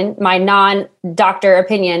opinion, my non-doctor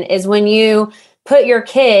opinion is when you put your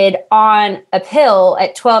kid on a pill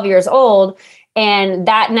at 12 years old, and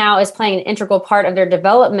that now is playing an integral part of their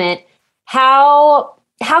development, how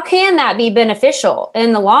can that be beneficial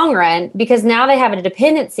in the long run? Because now they have a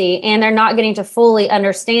dependency and they're not getting to fully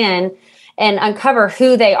understand and uncover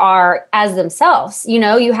who they are as themselves.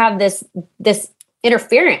 You have this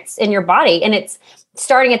interference in your body, and it's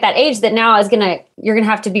starting at that age that now you're going to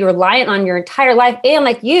have to be reliant on your entire life. And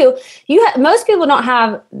like most people don't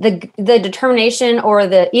have the determination or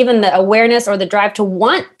even the awareness or the drive to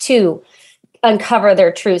want to uncover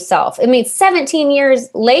their true self. I mean, 17 years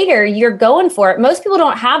later, you're going for it. Most people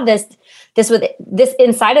don't have this with this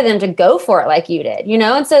inside of them to go for it like you did,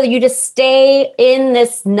 And so you just stay in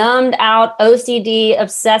this numbed out OCD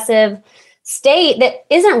obsessive state that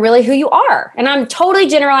isn't really who you are. And I'm totally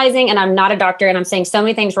generalizing, and I'm not a doctor, and I'm saying so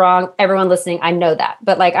many things wrong. Everyone listening, I know that.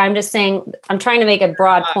 But like, I'm just saying, I'm trying to make a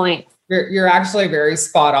broad point. You're actually very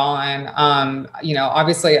spot on.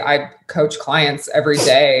 Obviously I coach clients every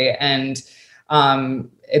day, and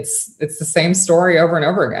it's the same story over and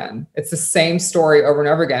over again. It's the same story over and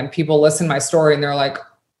over again. People listen to my story and they're like,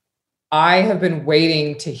 I have been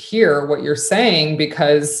waiting to hear what you're saying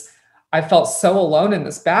because I felt so alone in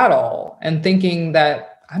this battle and thinking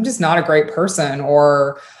that I'm just not a great person,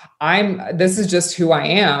 or this is just who I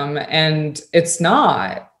am. And it's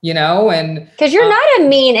not, and because you're not a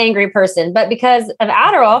mean, angry person, but because of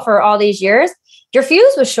Adderall for all these years, your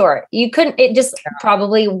fuse was short. It just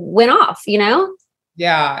probably went off,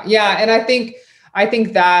 Yeah. Yeah. And I think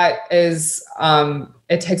that is,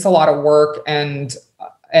 it takes a lot of work, and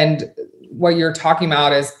what you're talking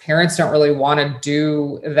about is parents don't really want to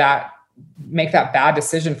do that, make that bad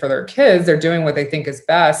decision for their kids. They're doing what they think is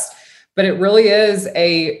best, but it really is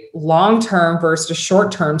a long-term versus a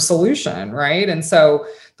short-term solution. Right. And so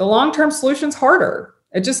the long-term solution is harder.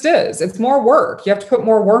 It just is. It's more work. You have to put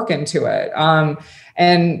more work into it.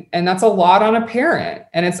 And that's a lot on a parent,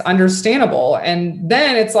 and it's understandable. And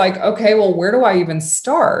then it's like, okay, well, where do I even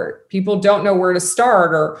start? People don't know where to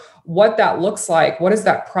start or what that looks like. What is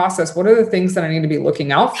that process? What are the things that I need to be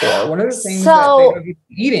looking out for? What are the things that they would be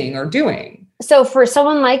eating or doing? So for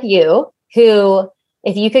someone like you, who,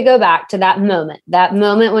 if you could go back to that moment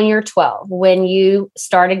when you're 12, when you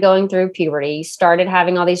started going through puberty, you started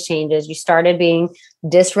having all these changes, you started being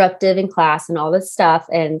disruptive in class and all this stuff.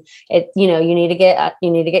 And you need to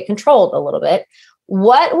get controlled a little bit.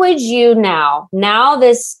 What would you now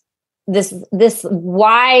this this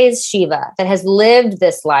wise Shiva that has lived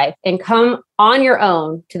this life and come on your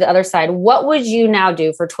own to the other side, what would you now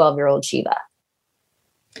do for 12-year-old Shiva?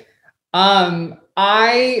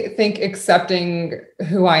 I think accepting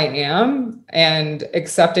who I am and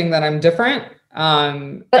accepting that I'm different.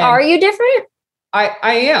 But are you different? I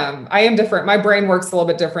am different. My brain works a little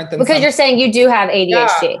bit different than because you're saying you do have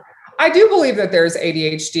ADHD. Yeah. I do believe that there's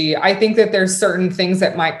ADHD. I think that there's certain things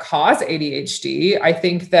that might cause ADHD. I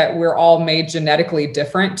think that we're all made genetically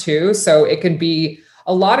different too. So it can be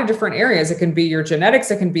a lot of different areas. It can be your genetics.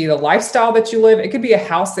 It can be the lifestyle that you live. It could be a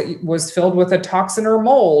house that was filled with a toxin or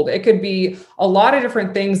mold. It could be a lot of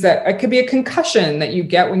different things it could be a concussion that you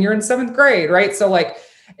get when you're in 7th grade, right? So like,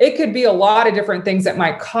 it could be a lot of different things that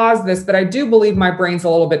might cause this, but I do believe my brain's a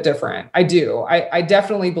little bit different. I do. I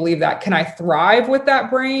definitely believe that. Can I thrive with that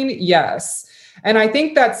brain? Yes. And I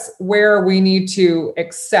think that's where we need to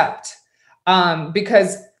accept,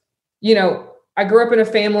 because, I grew up in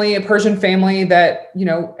a Persian family that,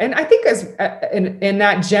 and I think in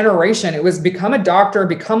that generation, it was become a doctor,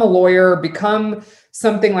 become a lawyer, become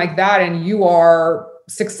something like that. And you are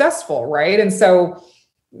successful. Right. And so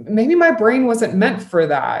maybe my brain wasn't meant for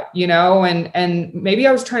that, and maybe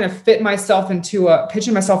I was trying to pitching myself into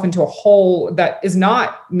a hole that is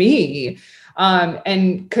not me,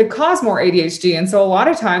 and could cause more ADHD. And so a lot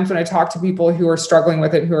of times when I talk to people who are struggling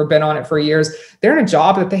with it, who have been on it for years, they're in a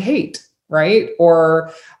job that they hate, right?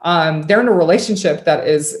 Or they're in a relationship that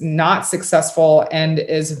is not successful and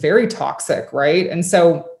is very toxic, right? And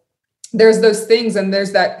so there's those things, and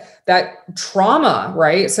there's that trauma,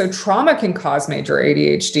 right? So trauma can cause major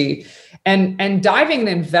ADHD, and diving and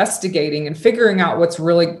investigating and figuring out what's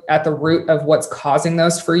really at the root of what's causing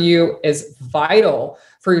those for you is vital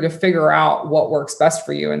for you to figure out what works best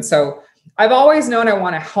for you. And so I've always known I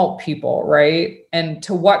want to help people, right? And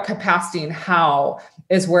to what capacity and how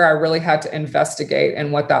is where I really had to investigate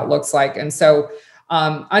and what that looks like. And so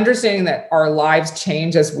understanding that our lives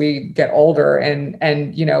change as we get older, and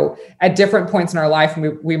at different points in our life,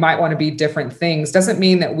 we might want to be different things, doesn't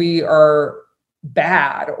mean that we are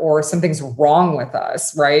bad or something's wrong with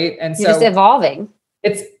us, right? And so you're just evolving.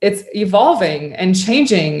 It's evolving and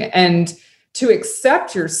changing, and to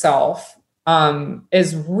accept yourself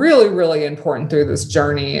is really, really important through this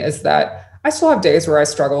journey. Is that I still have days where I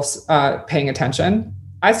struggle paying attention.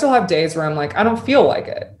 I still have days where I'm like, I don't feel like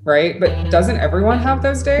it, right? But doesn't everyone have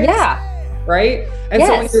those days? Yeah. Right? And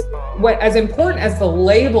yes. So as important as the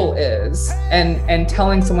label is, and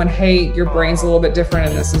telling someone, hey, your brain's a little bit different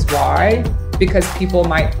and this is why, because people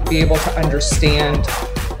might be able to understand,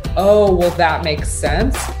 oh, well, that makes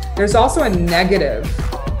sense. There's also a negative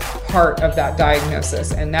part of that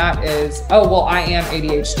diagnosis, and that is, oh, well, I am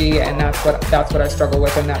ADHD, and that's what I struggle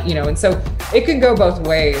with, and that, and so it can go both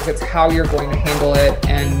ways. It's how you're going to handle it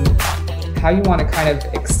and how you want to kind of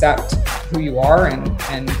accept who you are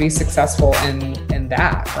and be successful in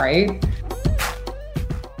that, right?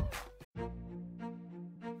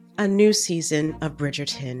 A new season of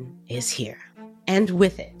Bridgerton is here. And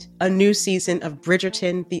with it, a new season of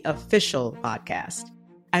Bridgerton, the official podcast.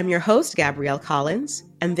 I'm your host, Gabrielle Collins,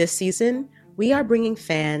 and this season, we are bringing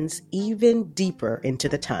fans even deeper into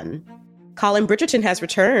the ton. Colin Bridgerton has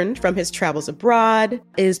returned from his travels abroad.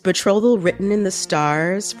 Is betrothal written in the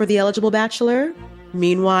stars for the eligible bachelor?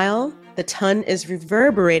 Meanwhile, the ton is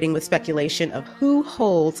reverberating with speculation of who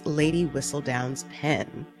holds Lady Whistledown's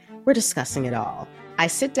pen. We're discussing it all. I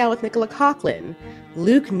sit down with Nicola Coughlan,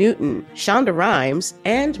 Luke Newton, Shonda Rhimes,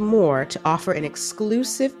 and more to offer an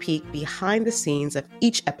exclusive peek behind the scenes of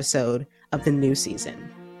each episode of the new season.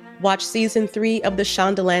 Watch season 3 of the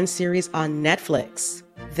Shondaland series on Netflix.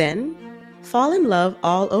 Then, fall in love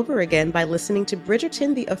all over again by listening to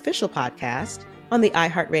Bridgerton, the official podcast, on the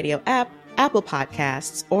iHeartRadio app, Apple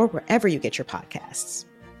Podcasts, or wherever you get your podcasts.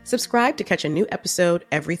 Subscribe to catch a new episode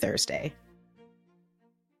every Thursday.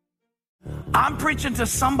 I'm preaching to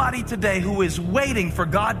somebody today who is waiting for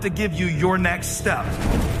God to give you your next step.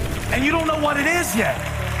 And you don't know what it is yet.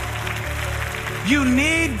 You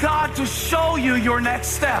need God to show you your next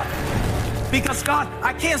step. Because God,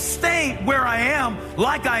 I can't stay where I am,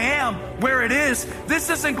 like I am, where it is.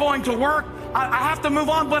 This isn't going to work. I have to move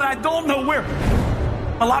on, but I don't know where.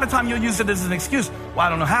 A lot of time you'll use it as an excuse. Well, I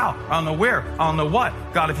don't know how. I don't know where. I don't know what.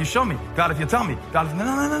 God, if you show me. God, if you tell me. God, if...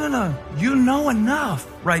 No. You know enough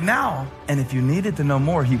right now. And if you needed to know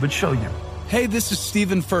more, he would show you. Hey, this is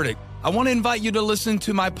Stephen Furtick. I want to invite you to listen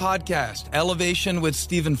to my podcast, Elevation with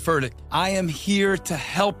Stephen Furtick. I am here to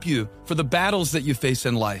help you for the battles that you face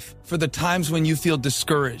in life, for the times when you feel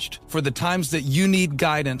discouraged, for the times that you need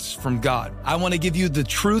guidance from God. I want to give you the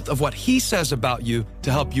truth of what He says about you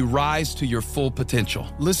to help you rise to your full potential.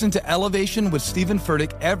 Listen to Elevation with Stephen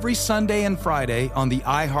Furtick every Sunday and Friday on the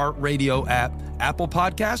iHeartRadio app, Apple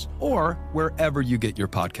Podcasts, or wherever you get your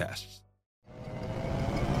podcasts.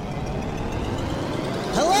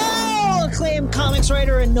 Hello, acclaimed comics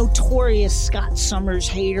writer and notorious Scott Summers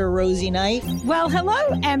hater, Rosie Knight. Well,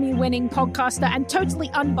 hello, Emmy-winning podcaster and totally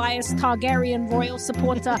unbiased Targaryen royal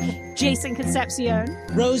supporter, Jason Concepcion.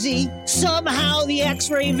 Rosie, somehow the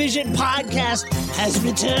X-Ray Vision podcast has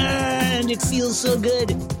returned. It feels so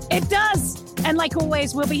good. It does. And like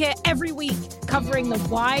always, we'll be here every week covering the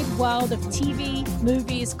wide world of TV,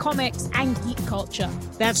 movies, comics, and geek culture.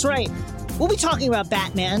 That's right. We'll be talking about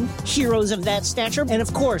Batman, heroes of that stature, and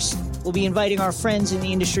of course, we'll be inviting our friends in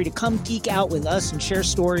the industry to come geek out with us and share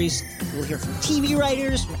stories. We'll hear from TV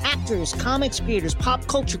writers, from actors, comics creators, pop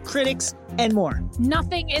culture critics, and more.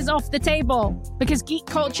 Nothing is off the table because geek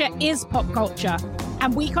culture is pop culture,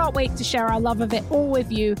 and we can't wait to share our love of it all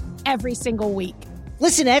with you every single week.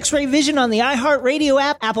 Listen to X-Ray Vision on the iHeartRadio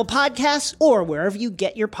app, Apple Podcasts, or wherever you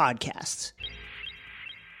get your podcasts.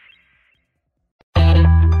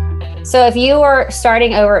 So if you were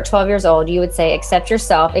starting over at 12 years old, you would say, accept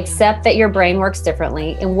yourself, accept that your brain works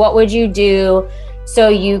differently. And what would you do so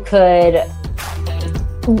you could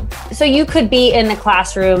be in the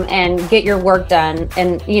classroom and get your work done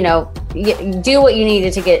and, you know, do what you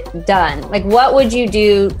needed to get done? Like, what would you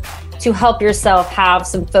do to help yourself have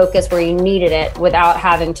some focus where you needed it without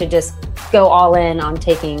having to just go all in on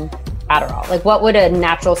taking Adderall? Like, what would a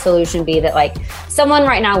natural solution be that, like, someone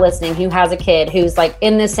right now listening who has a kid who's like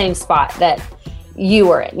in the same spot that you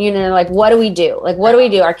were in, you know, like, what do we do? Like, what do we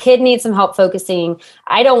do? Our kid needs some help focusing.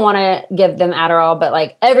 I don't want to give them Adderall, but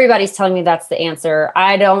like everybody's telling me that's the answer.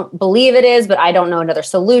 I don't believe it is, but I don't know another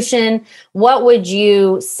solution. What would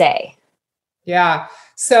you say? Yeah.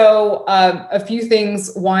 So a few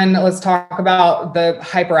things. One, let's talk about the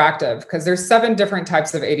hyperactive, because there's 7 different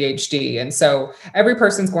types of ADHD. And so every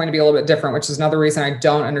person's going to be a little bit different, which is another reason I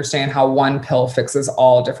don't understand how one pill fixes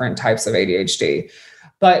all different types of ADHD.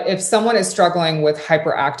 But if someone is struggling with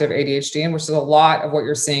hyperactive ADHD, and which is a lot of what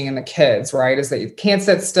you're seeing in the kids, right, is that you can't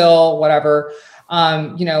sit still, whatever,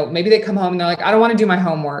 you know, maybe they come home and they're like, I don't want to do my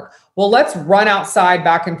homework. Well, let's run outside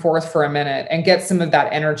back and forth for a minute and get some of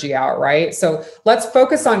that energy out, right? So let's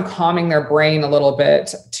focus on calming their brain a little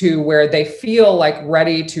bit to where they feel like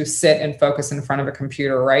ready to sit and focus in front of a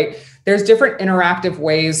computer, right? There's different interactive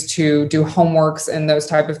ways to do homeworks and those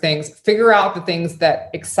type of things. Figure out the things that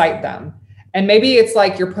excite them. And maybe it's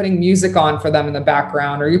like you're putting music on for them in the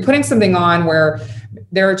background, or you're putting something on where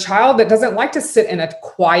they're a child that doesn't like to sit in a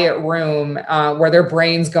quiet room where their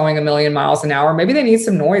brain's going a million miles an hour. Maybe they need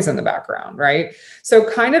some noise in the background, right? So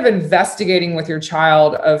kind of investigating with your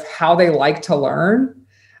child of how they like to learn,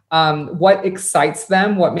 what excites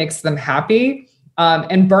them, what makes them happy,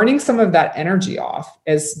 and burning some of that energy off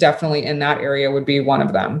is definitely in that area would be one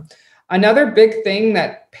of them. Another big thing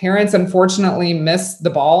that parents unfortunately miss the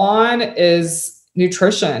ball on is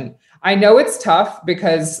nutrition. I know it's tough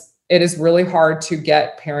because it is really hard to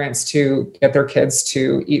get parents to get their kids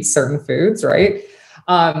to eat certain foods, right?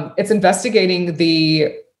 It's investigating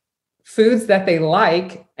the foods that they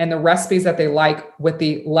like and the recipes that they like with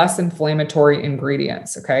the less inflammatory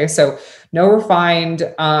ingredients, okay? So no refined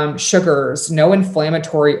sugars, no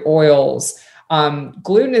inflammatory oils.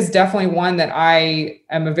 Gluten is definitely one that I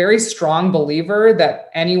am a very strong believer that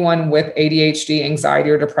anyone with ADHD, anxiety,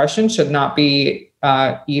 or depression should not be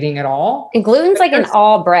eating at all. And gluten's like in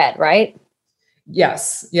all bread, right?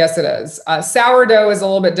 Yes. Yes, it is. Sourdough is a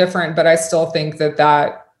little bit different, but I still think that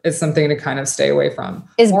that is something to kind of stay away from.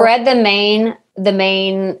 Is bread the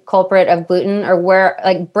main culprit of gluten, or where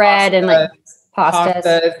like bread and like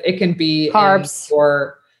pastas? It can be carbs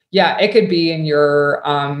or it could be in your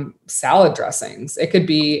salad dressings. It could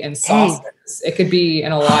be in sauces. It could be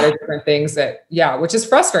in a lot of different things which is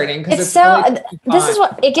frustrating because it's so, really this is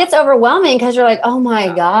what it gets overwhelming because you're like, oh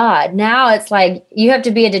my God, now it's like you have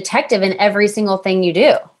to be a detective in every single thing you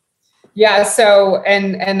do. Yeah. So,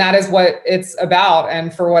 and that is what it's about.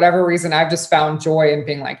 And for whatever reason, I've just found joy in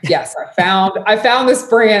being like, yes, I found this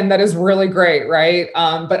brand that is really great. Right.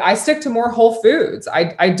 But I stick to more whole foods.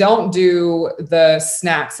 I don't do the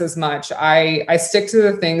snacks as much. I stick to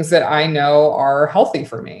the things that I know are healthy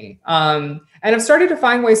for me. And I've started to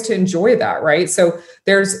find ways to enjoy that. Right. So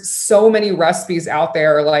there's so many recipes out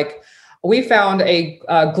there. Like, We found a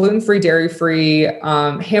gluten-free, dairy-free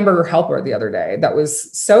hamburger helper the other day that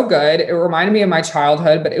was so good. It reminded me of my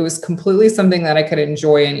childhood, but it was completely something that I could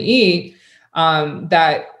enjoy and eat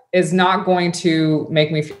that is not going to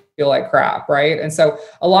make me feel like crap, right? And so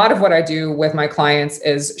a lot of what I do with my clients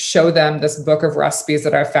is show them this book of recipes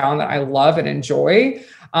that I found that I love and enjoy,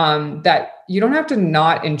 that you don't have to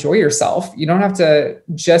not enjoy yourself. You don't have to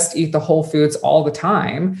just eat the whole foods all the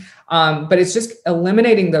time. But it's just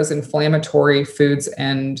eliminating those inflammatory foods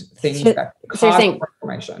and things that cause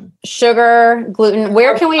inflammation. Sugar, gluten,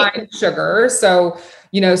 where can we? Sugar. So,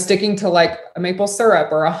 sticking to like a maple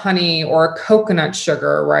syrup or a honey or a coconut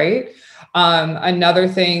sugar, right? Another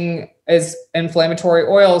thing is inflammatory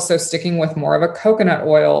oils. So sticking with more of a coconut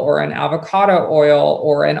oil or an avocado oil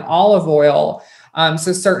or an olive oil.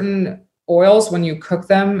 So certain oils, when you cook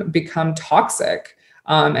them, become toxic.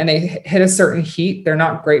 And they hit a certain heat. They're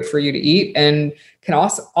not great for you to eat and can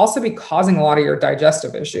also be causing a lot of your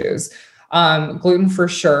digestive issues. Gluten for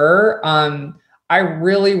sure. I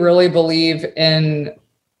really, really believe in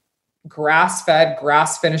grass-fed,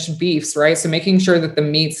 grass-finished beefs, right? So making sure that the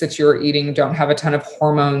meats that you're eating don't have a ton of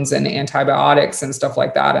hormones and antibiotics and stuff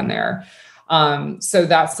like that in there. So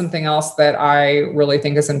that's something else that I really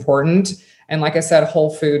think is important. And like I said, whole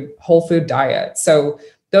food diet. So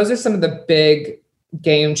those are some of the big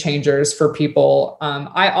game changers for people.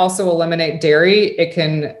 I also eliminate dairy. It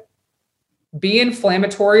can be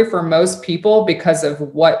inflammatory for most people because of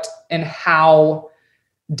what and how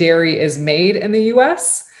dairy is made in the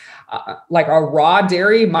US. Like a raw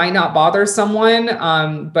dairy might not bother someone,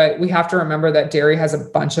 but we have to remember that dairy has a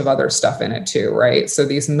bunch of other stuff in it too, right? So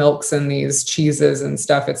these milks and these cheeses and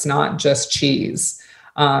stuff, it's not just cheese.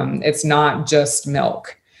 It's not just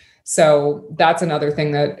milk. So that's another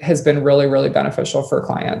thing that has been really, really beneficial for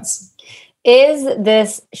clients. Is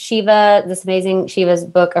this amazing Shiva's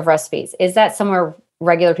book of recipes, is that somewhere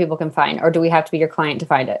regular people can find, or do we have to be your client to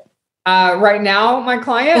find it? Right now, my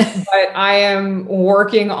client, but I am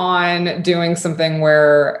working on doing something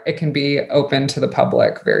where it can be open to the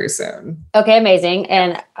public very soon. Okay, amazing.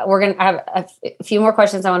 And we're going to have a few more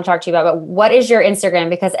questions I want to talk to you about, but what is your Instagram?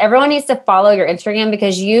 Because everyone needs to follow your Instagram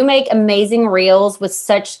because you make amazing reels with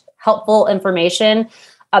such helpful information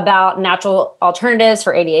about natural alternatives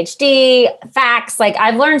for ADHD, facts. Like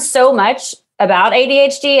I've learned so much about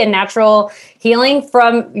ADHD and natural healing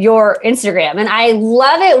from your Instagram. And I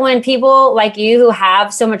love it when people like you who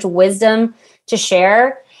have so much wisdom to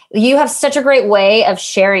share, you have such a great way of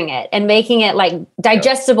sharing it and making it like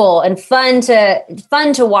digestible and fun to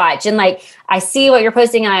watch. And like, I see what you're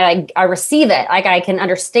posting and I receive it. Like I can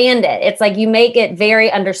understand it. It's like you make it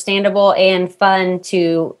very understandable and fun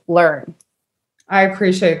to learn. I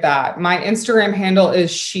appreciate that. My Instagram handle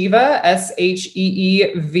is Sheeva,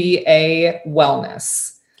 SHEEVA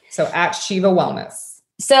Wellness. So at Sheeva Wellness.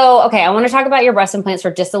 So, okay, I want to talk about your breast implants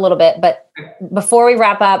for just a little bit, but before we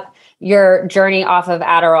wrap up your journey off of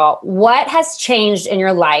Adderall, what has changed in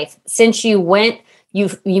your life since you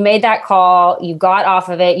made that call, you got off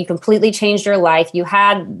of it, you completely changed your life, you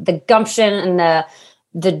had the gumption and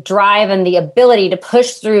the drive and the ability to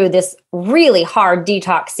push through this really hard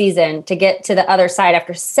detox season to get to the other side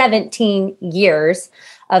after 17 years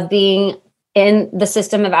of being in the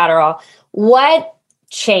system of Adderall. What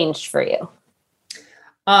changed for you?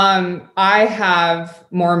 I have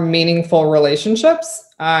more meaningful relationships.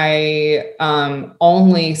 I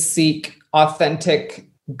only seek authentic,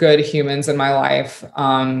 good humans in my life.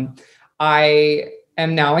 I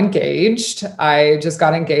am now engaged. I just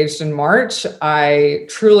got engaged in March. I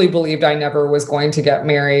truly believed I never was going to get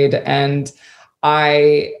married. And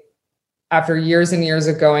I, after years and years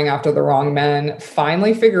of going after the wrong men,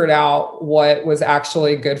 finally figured out what was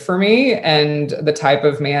actually good for me and the type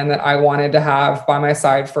of man that I wanted to have by my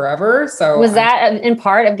side forever. So was that in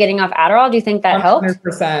part of getting off Adderall? Do you think that 100%. helped?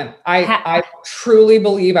 100%. I truly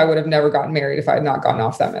believe I would have never gotten married if I had not gotten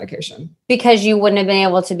off that medication. Because you wouldn't have been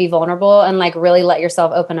able to be vulnerable and like really let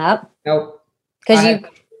yourself open up? Nope. Because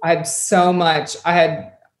I had so much. I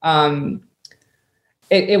had,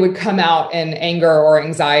 it would come out in anger or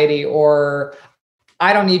anxiety or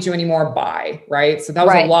I don't need you anymore. Bye. Right. So that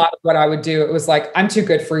was a lot of what I would do. It was like, I'm too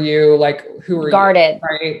good for you. Like, who are guarded. You?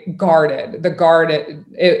 Right. Guarded.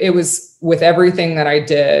 It was with everything that I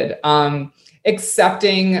did,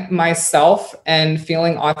 accepting myself and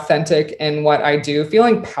feeling authentic in what I do,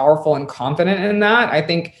 feeling powerful and confident in that. I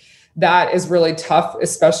think that is really tough,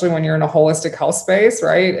 especially when you're in a holistic health space,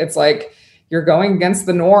 right? It's like, you're going against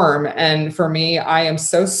the norm. And for me, I am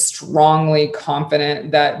so strongly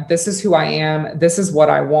confident that this is who I am. This is what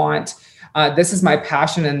I want. This is my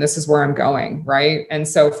passion and this is where I'm going. Right. And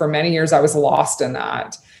so for many years, I was lost in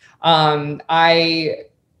that. I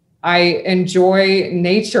enjoy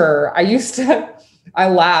nature. I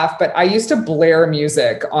laugh, but I used to blare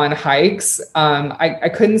music on hikes. I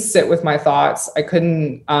couldn't sit with my thoughts. I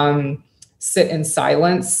couldn't sit in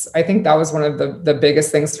silence. I think that was one of the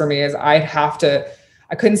biggest things for me is I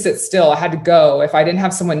couldn't sit still. I had to go. If I didn't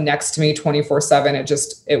have someone next to me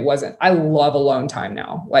 24/7, it wasn't. I love alone time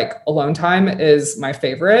now. Like alone time is my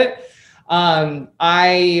favorite. I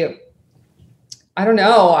don't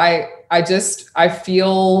know. I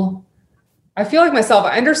feel like myself.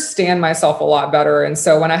 I understand myself a lot better. And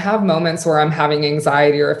so when I have moments where I'm having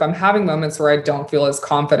anxiety, or if I'm having moments where I don't feel as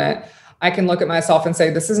confident, I can look at myself and say,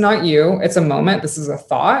 this is not you. It's a moment. This is a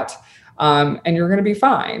thought. And you're going to be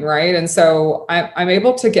fine. Right. And so I'm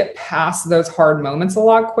able to get past those hard moments a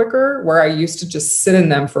lot quicker, where I used to just sit in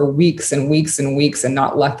them for weeks and weeks and weeks and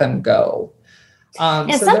not let them go.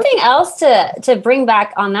 And so something else to bring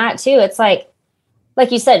back on that too. It's like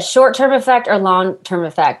you said, short-term effect or long-term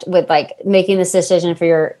effect with like making this decision for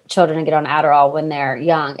your children to get on Adderall when they're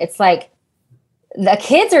young. It's like the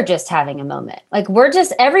kids are just having a moment. Like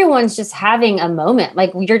everyone's just having a moment.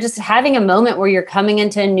 Like you're just having a moment where you're coming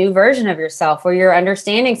into a new version of yourself, where you're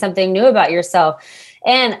understanding something new about yourself.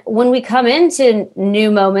 And when we come into new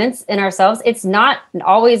moments in ourselves, it's not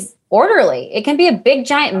always orderly. It can be a big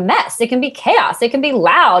giant mess. It can be chaos. It can be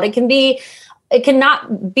loud. It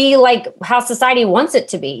cannot be like how society wants it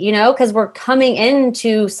to be, because we're coming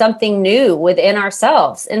into something new within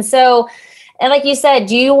ourselves. And so, and like you said,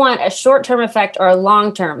 do you want a short-term effect or a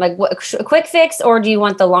long-term, like a quick fix, or do you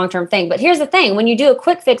want the long-term thing? But here's the thing, when you do a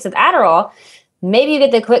quick fix of Adderall, maybe you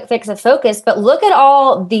get the quick fix of focus, but look at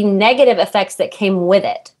all the negative effects that came with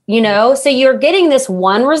it, so you're getting this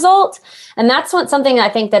one result. And that's something I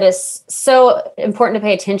think that is so important to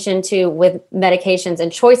pay attention to with medications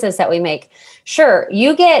and choices that we make. Sure,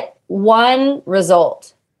 you get one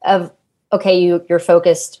result of, okay, you're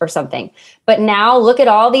focused or something. But now look at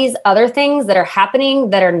all these other things that are happening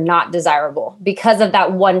that are not desirable because of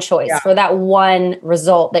that one choice for that one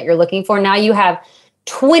result that you're looking for. Now you have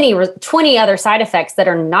 20 other side effects that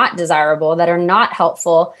are not desirable, that are not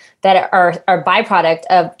helpful, that are byproduct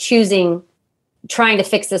of trying to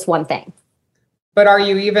fix this one thing. But are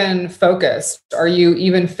you even focused? Are you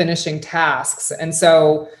even finishing tasks? And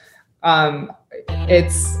so are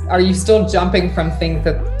you still jumping from thing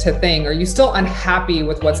to thing? Are you still unhappy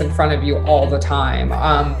with what's in front of you all the time?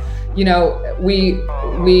 We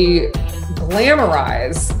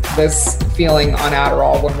glamorize this feeling on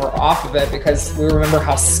Adderall when we're off of it, because we remember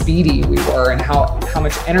how speedy we were and how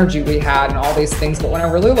much energy we had and all these things. But when I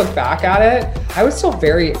really look back at it, I was still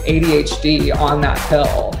very ADHD on that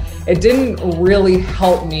pill. It didn't really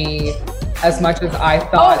help me as much as I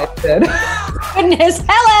thought it did. Goodness,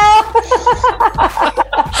 hello.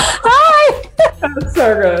 Hi. That's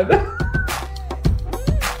so good.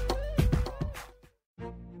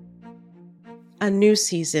 A new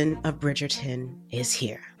season of Bridgerton is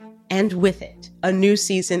here. And with it, a new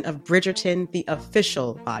season of Bridgerton, the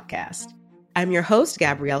official podcast. I'm your host,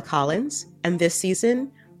 Gabrielle Collins, and this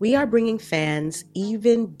season, we are bringing fans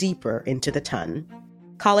even deeper into the ton.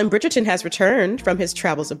 Colin Bridgerton has returned from his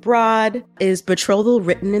travels abroad. Is betrothal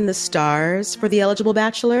written in the stars for the eligible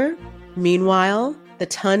bachelor? Meanwhile, the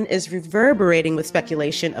ton is reverberating with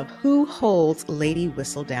speculation of who holds Lady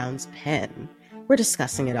Whistledown's pen. We're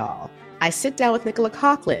discussing it all. I sit down with Nicola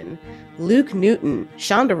Coughlan, Luke Newton,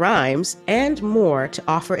 Shonda Rhimes, and more to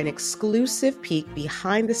offer an exclusive peek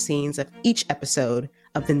behind the scenes of each episode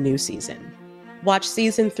of the new season. Watch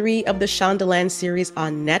season 3 of the Shondaland series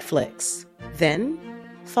on Netflix. Then,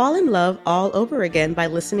 fall in love all over again by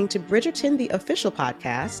listening to Bridgerton, the official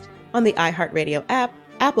podcast, on the iHeartRadio app,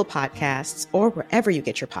 Apple Podcasts, or wherever you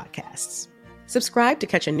get your podcasts. Subscribe to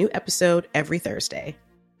catch a new episode every Thursday.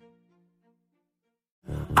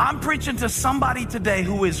 I'm preaching to somebody today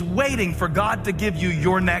who is waiting for God to give you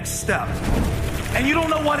your next step. And you don't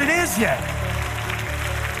know what it is yet.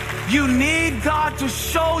 You need God to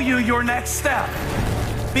show you your next step.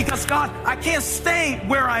 Because God, I can't stay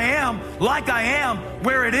where I am, like I am,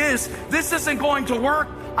 where it is. This isn't going to work.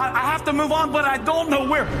 I have to move on, but I don't know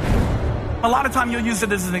where. A lot of time you'll use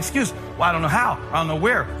it as an excuse. Well, I don't know how. I don't know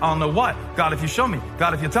where. I don't know what. God, if you show me.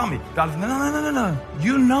 God, if you tell me. God, if... No.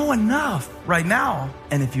 You know enough right now.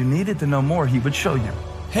 And if you needed to know more, he would show you.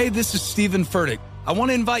 Hey, this is Stephen Furtick. I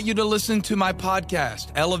want to invite you to listen to my podcast,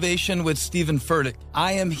 Elevation with Stephen Furtick.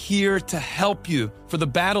 I am here to help you for the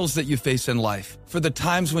battles that you face in life, for the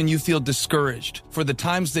times when you feel discouraged, for the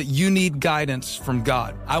times that you need guidance from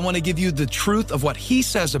God. I want to give you the truth of what He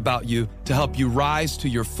says about you to help you rise to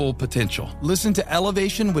your full potential. Listen to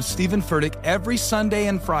Elevation with Stephen Furtick every Sunday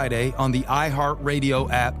and Friday on the iHeartRadio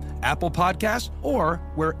app, Apple Podcasts, or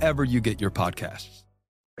wherever you get your podcasts.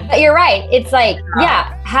 But you're right. It's like,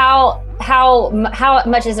 how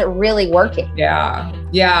much is it really working?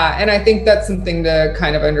 Yeah. And I think that's something to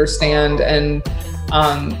kind of understand and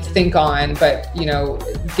think on. But,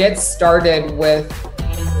 get started with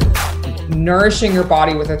nourishing your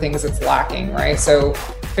body with the things it's lacking, right? So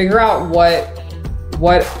figure out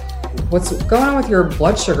what's going on with your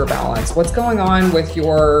blood sugar balance, what's going on with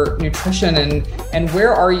your nutrition, and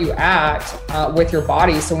where are you at with your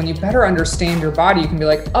body? So when you better understand your body, you can be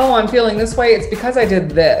like, oh, I'm feeling this way. It's because I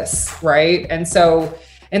did this, right? And so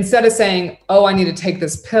instead of saying, oh, I need to take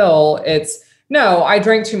this pill, it's, no, I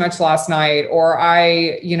drank too much last night, or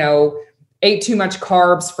I, ate too much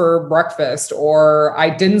carbs for breakfast, or I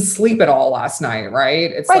didn't sleep at all last night, right?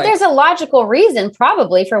 It's right. There's a logical reason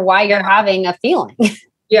probably for why you're having a feeling.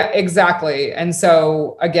 Yeah, exactly. And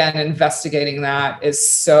so again, investigating that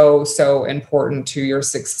is so, so important to your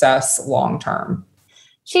success long-term.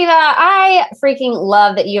 Shiva, I freaking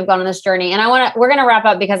love that you've gone on this journey. And we're going to wrap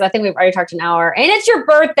up because I think we've already talked an hour, and it's your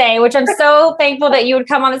birthday, which I'm so thankful that you would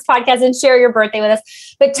come on this podcast and share your birthday with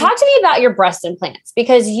us. But talk to me about your breast implants,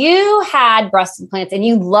 because you had breast implants and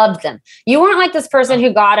you loved them. You weren't like this person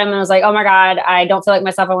who got them and was like, oh my God, I don't feel like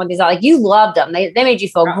myself. I want these out. Like, you loved them. They made you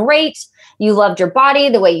feel great. You loved your body,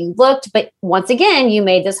 the way you looked. But once again, you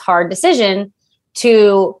made this hard decision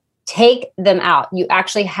to take them out. You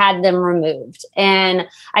actually had them removed. And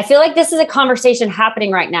I feel like this is a conversation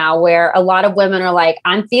happening right now where a lot of women are like,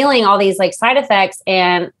 I'm feeling all these like side effects,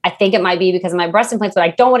 and I think it might be because of my breast implants, but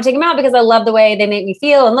I don't want to take them out because I love the way they make me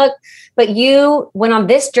feel and look. But you went on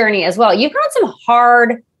this journey as well. You've gone on some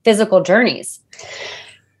hard physical journeys.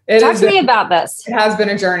 Talk to me about this. It has been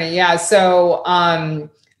a journey. Yeah. So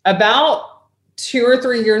about 2 or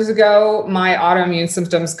 3 years ago, my autoimmune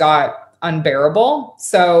symptoms got unbearable.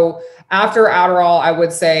 So after Adderall, I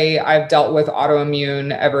would say I've dealt with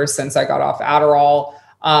autoimmune ever since I got off Adderall,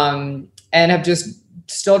 and have just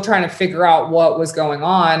still trying to figure out what was going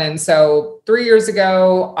on. And so 3 years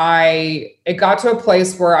ago, it got to a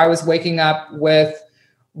place where I was waking up with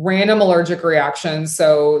random allergic reactions.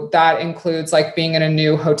 So that includes like being in a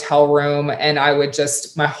new hotel room, and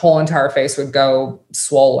my whole entire face would go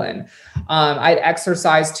swollen. I'd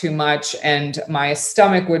exercise too much and my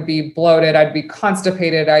stomach would be bloated. I'd be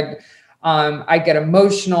constipated. I'd get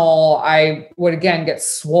emotional. I would again get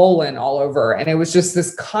swollen all over. And it was just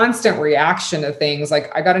this constant reaction to things. Like,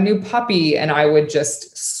 I got a new puppy and I would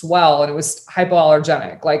just swell, and it was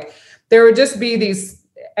hypoallergenic. Like, there would just be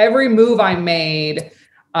every move I made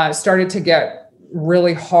started to get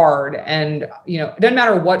really hard. And, it doesn't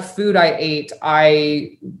matter what food I ate,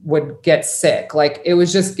 I would get sick. Like, it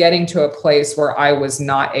was just getting to a place where I was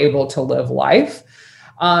not able to live life.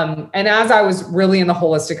 And as I was really in the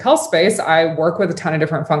holistic health space, I work with a ton of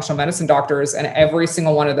different functional medicine doctors, and every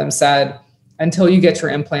single one of them said, until you get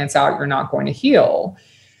your implants out, you're not going to heal.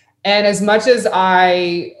 And as much as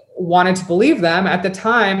I wanted to believe them at the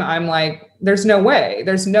time, I'm like, there's no way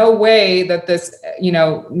that this,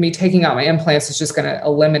 me taking out my implants is just going to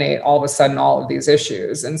eliminate all of a sudden all of these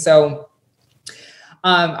issues. And so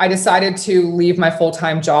I decided to leave my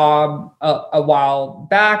full-time job a while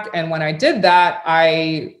back. And when I did that,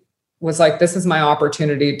 I was like, this is my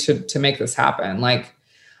opportunity to make this happen. Like,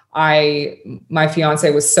 my fiance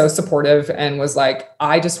was so supportive and was like,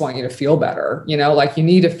 I just want you to feel better. Like, you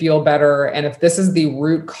need to feel better. And if this is the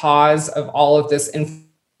root cause of all of this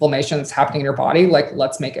inflammation that's happening in your body, like,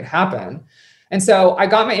 let's make it happen. And so I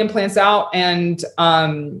got my implants out, and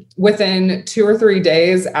within 2 or 3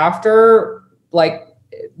 days after, like,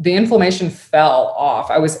 the inflammation fell off.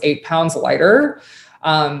 I was 8 pounds lighter.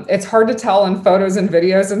 It's hard to tell in photos and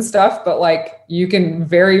videos and stuff, but like, you can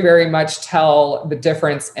very, very much tell the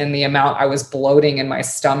difference in the amount I was bloating in my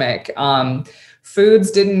stomach. Foods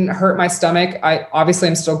didn't hurt my stomach.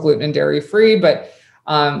 I'm still gluten and dairy free, but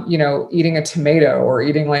eating a tomato or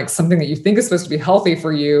eating like something that you think is supposed to be healthy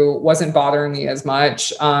for you wasn't bothering me as much,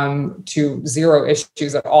 to zero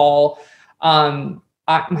issues at all.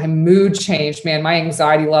 My mood changed, man, my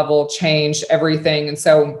anxiety level changed, everything. And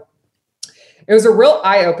so it it was a real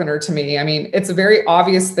eye opener to me. I mean, it's a very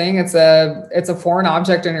obvious thing. It's a foreign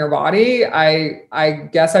object in your body. I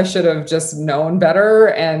guess I should have just known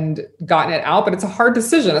better and gotten it out, but it's a hard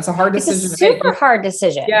decision. It's a hard decision. It's a super hard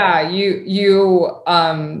decision. Yeah. You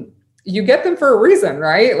get them for a reason,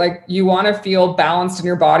 right? Like you want to feel balanced in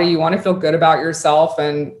your body. You want to feel good about yourself.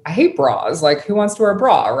 And I hate bras. Like who wants to wear a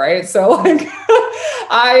bra, right? So like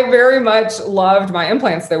I very much loved my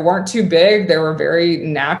implants. They weren't too big. They were very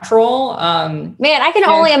natural. Man, I can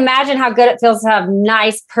only imagine how good it feels to have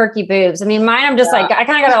nice perky boobs. I mean, mine, I'm just like, I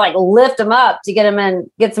kind of got to like lift them up to get them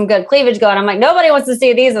in, get some good cleavage going. I'm like, nobody wants to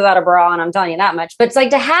see these without a bra. And I'm telling you that much, but it's like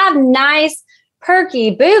to have nice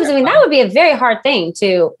perky boobs. I mean, that would be a very hard thing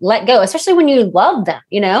to let go, especially when you love them,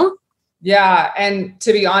 you know? Yeah. And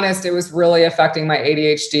to be honest, it was really affecting my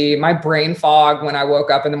ADHD, my brain fog. When I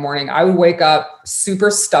woke up in the morning, I would wake up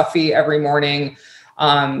super stuffy every morning.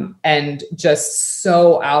 And just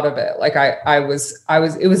so out of it. Like it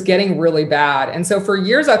was getting really bad. And so for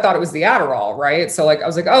years I thought it was the Adderall, right? So like, I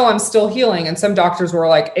was like, oh, I'm still healing. And some doctors were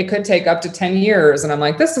like, it could take up to 10 years. And I'm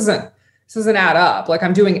like, this doesn't add up. Like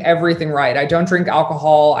I'm doing everything right. I don't drink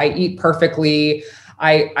alcohol. I eat perfectly.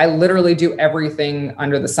 I literally do everything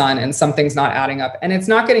under the sun, and something's not adding up, and it's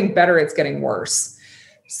not getting better. It's getting worse.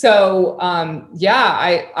 So,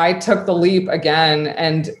 I took the leap again,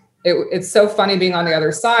 and it's so funny being on the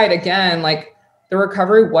other side again. Like the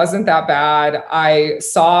recovery wasn't that bad. I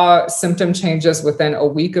saw symptom changes within a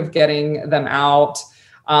week of getting them out.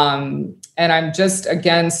 And I'm just,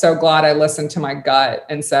 again, so glad I listened to my gut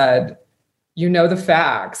and said, you know, the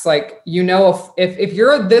facts, like, you know, if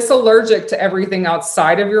you're this allergic to everything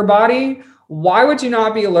outside of your body, why would you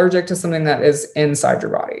not be allergic to something that is inside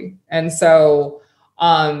your body? And so,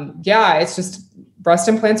 it's just breast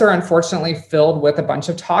implants are unfortunately filled with a bunch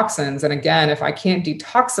of toxins. And again, if I can't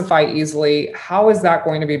detoxify easily, how is that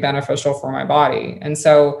going to be beneficial for my body? And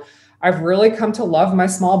so I've really come to love my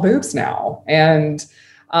small boobs now. And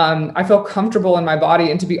I feel comfortable in my body.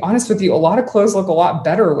 And to be honest with you, a lot of clothes look a lot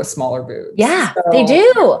better with smaller boobs. Yeah, so they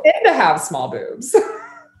do. I tend to have small boobs.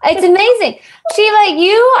 It's amazing. Shiva,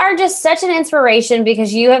 you are just such an inspiration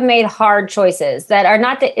because you have made hard choices that are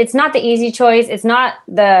it's not the easy choice. It's not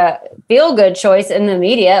the feel good choice in the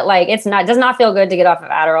media. Like it does not feel good to get off of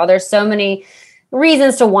Adderall. There's so many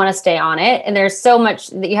reasons to want to stay on it. And there's so much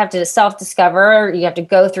that you have to self-discover. You have to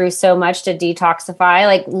go through so much to detoxify,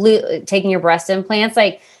 like taking your breast implants,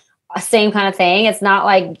 like same kind of thing. It's not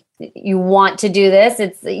like you want to do this.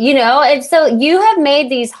 It's, and so you have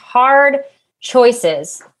made these hard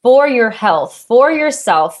choices for your health, for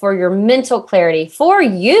yourself, for your mental clarity, for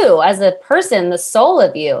you as a person, the soul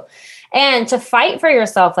of you, and to fight for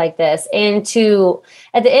yourself like this. And to,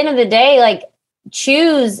 at the end of the day, like,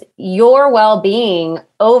 choose your well-being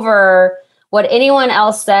over what anyone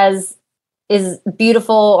else says is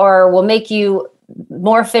beautiful or will make you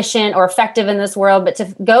more efficient or effective in this world, but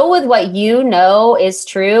to go with what you know is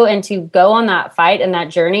true and to go on that fight and that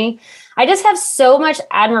journey. I just have so much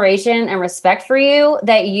admiration and respect for you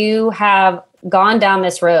that you have gone down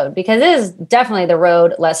this road, because it is definitely the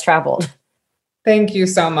road less traveled. Thank you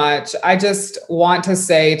so much. I just want to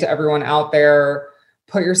say to everyone out there,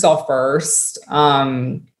 put yourself first.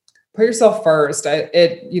 Put yourself first.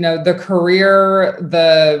 The career,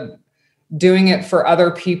 the doing it for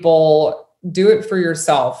other people, do it for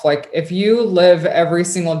yourself. Like if you live every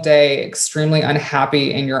single day extremely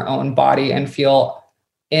unhappy in your own body and feel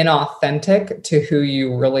inauthentic to who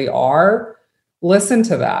you really are, listen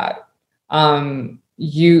to that.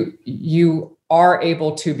 You are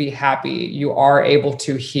able to be happy. You are able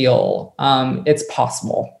to heal. It's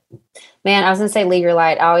possible. Man, I was going to say, leave your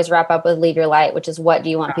light. I always wrap up with leave your light, which is what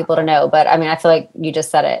do you want people to know? But I mean, I feel like you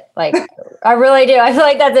just said it. Like, I really do. I feel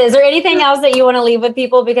like that's it. Is there anything else that you want to leave with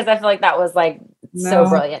people? Because I feel like that was like so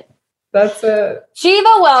brilliant. That's it. Shiva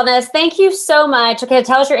Wellness. Thank you so much. Okay.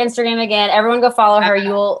 Tell us your Instagram again. Everyone go follow her.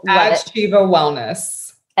 You will love it. Shiva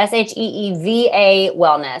Wellness. SHEEVA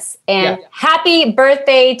Wellness. And happy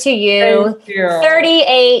birthday to you. Thank you.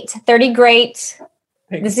 30 great.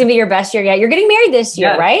 This is going to be your best year yet. You're getting married this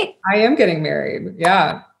year, right? I am getting married.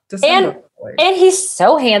 Yeah. December. And he's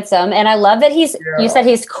so handsome. And I love that you said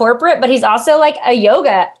he's corporate, but he's also like a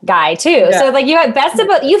yoga guy too. Yeah. So like you had best of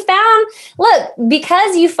both.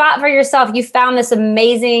 Because you fought for yourself, you found this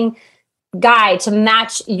amazing guy to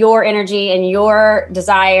match your energy and your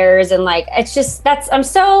desires. And like, it's just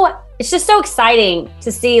so exciting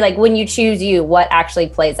to see like when you choose what actually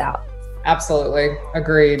plays out. Absolutely.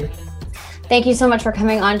 Agreed. Thank you so much for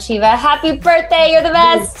coming on, Shiva. Happy birthday. You're the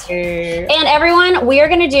best. And everyone, we are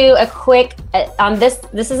going to do a quick,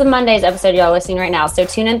 this is a Monday's episode y'all listening right now. So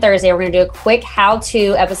tune in Thursday. We're going to do a quick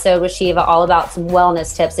how-to episode with Shiva, all about some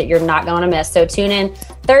wellness tips that you're not going to miss. So tune in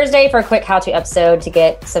Thursday for a quick how-to episode to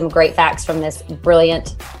get some great facts from this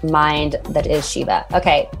brilliant mind that is Shiva.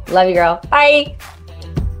 Okay. Love you, girl. Bye.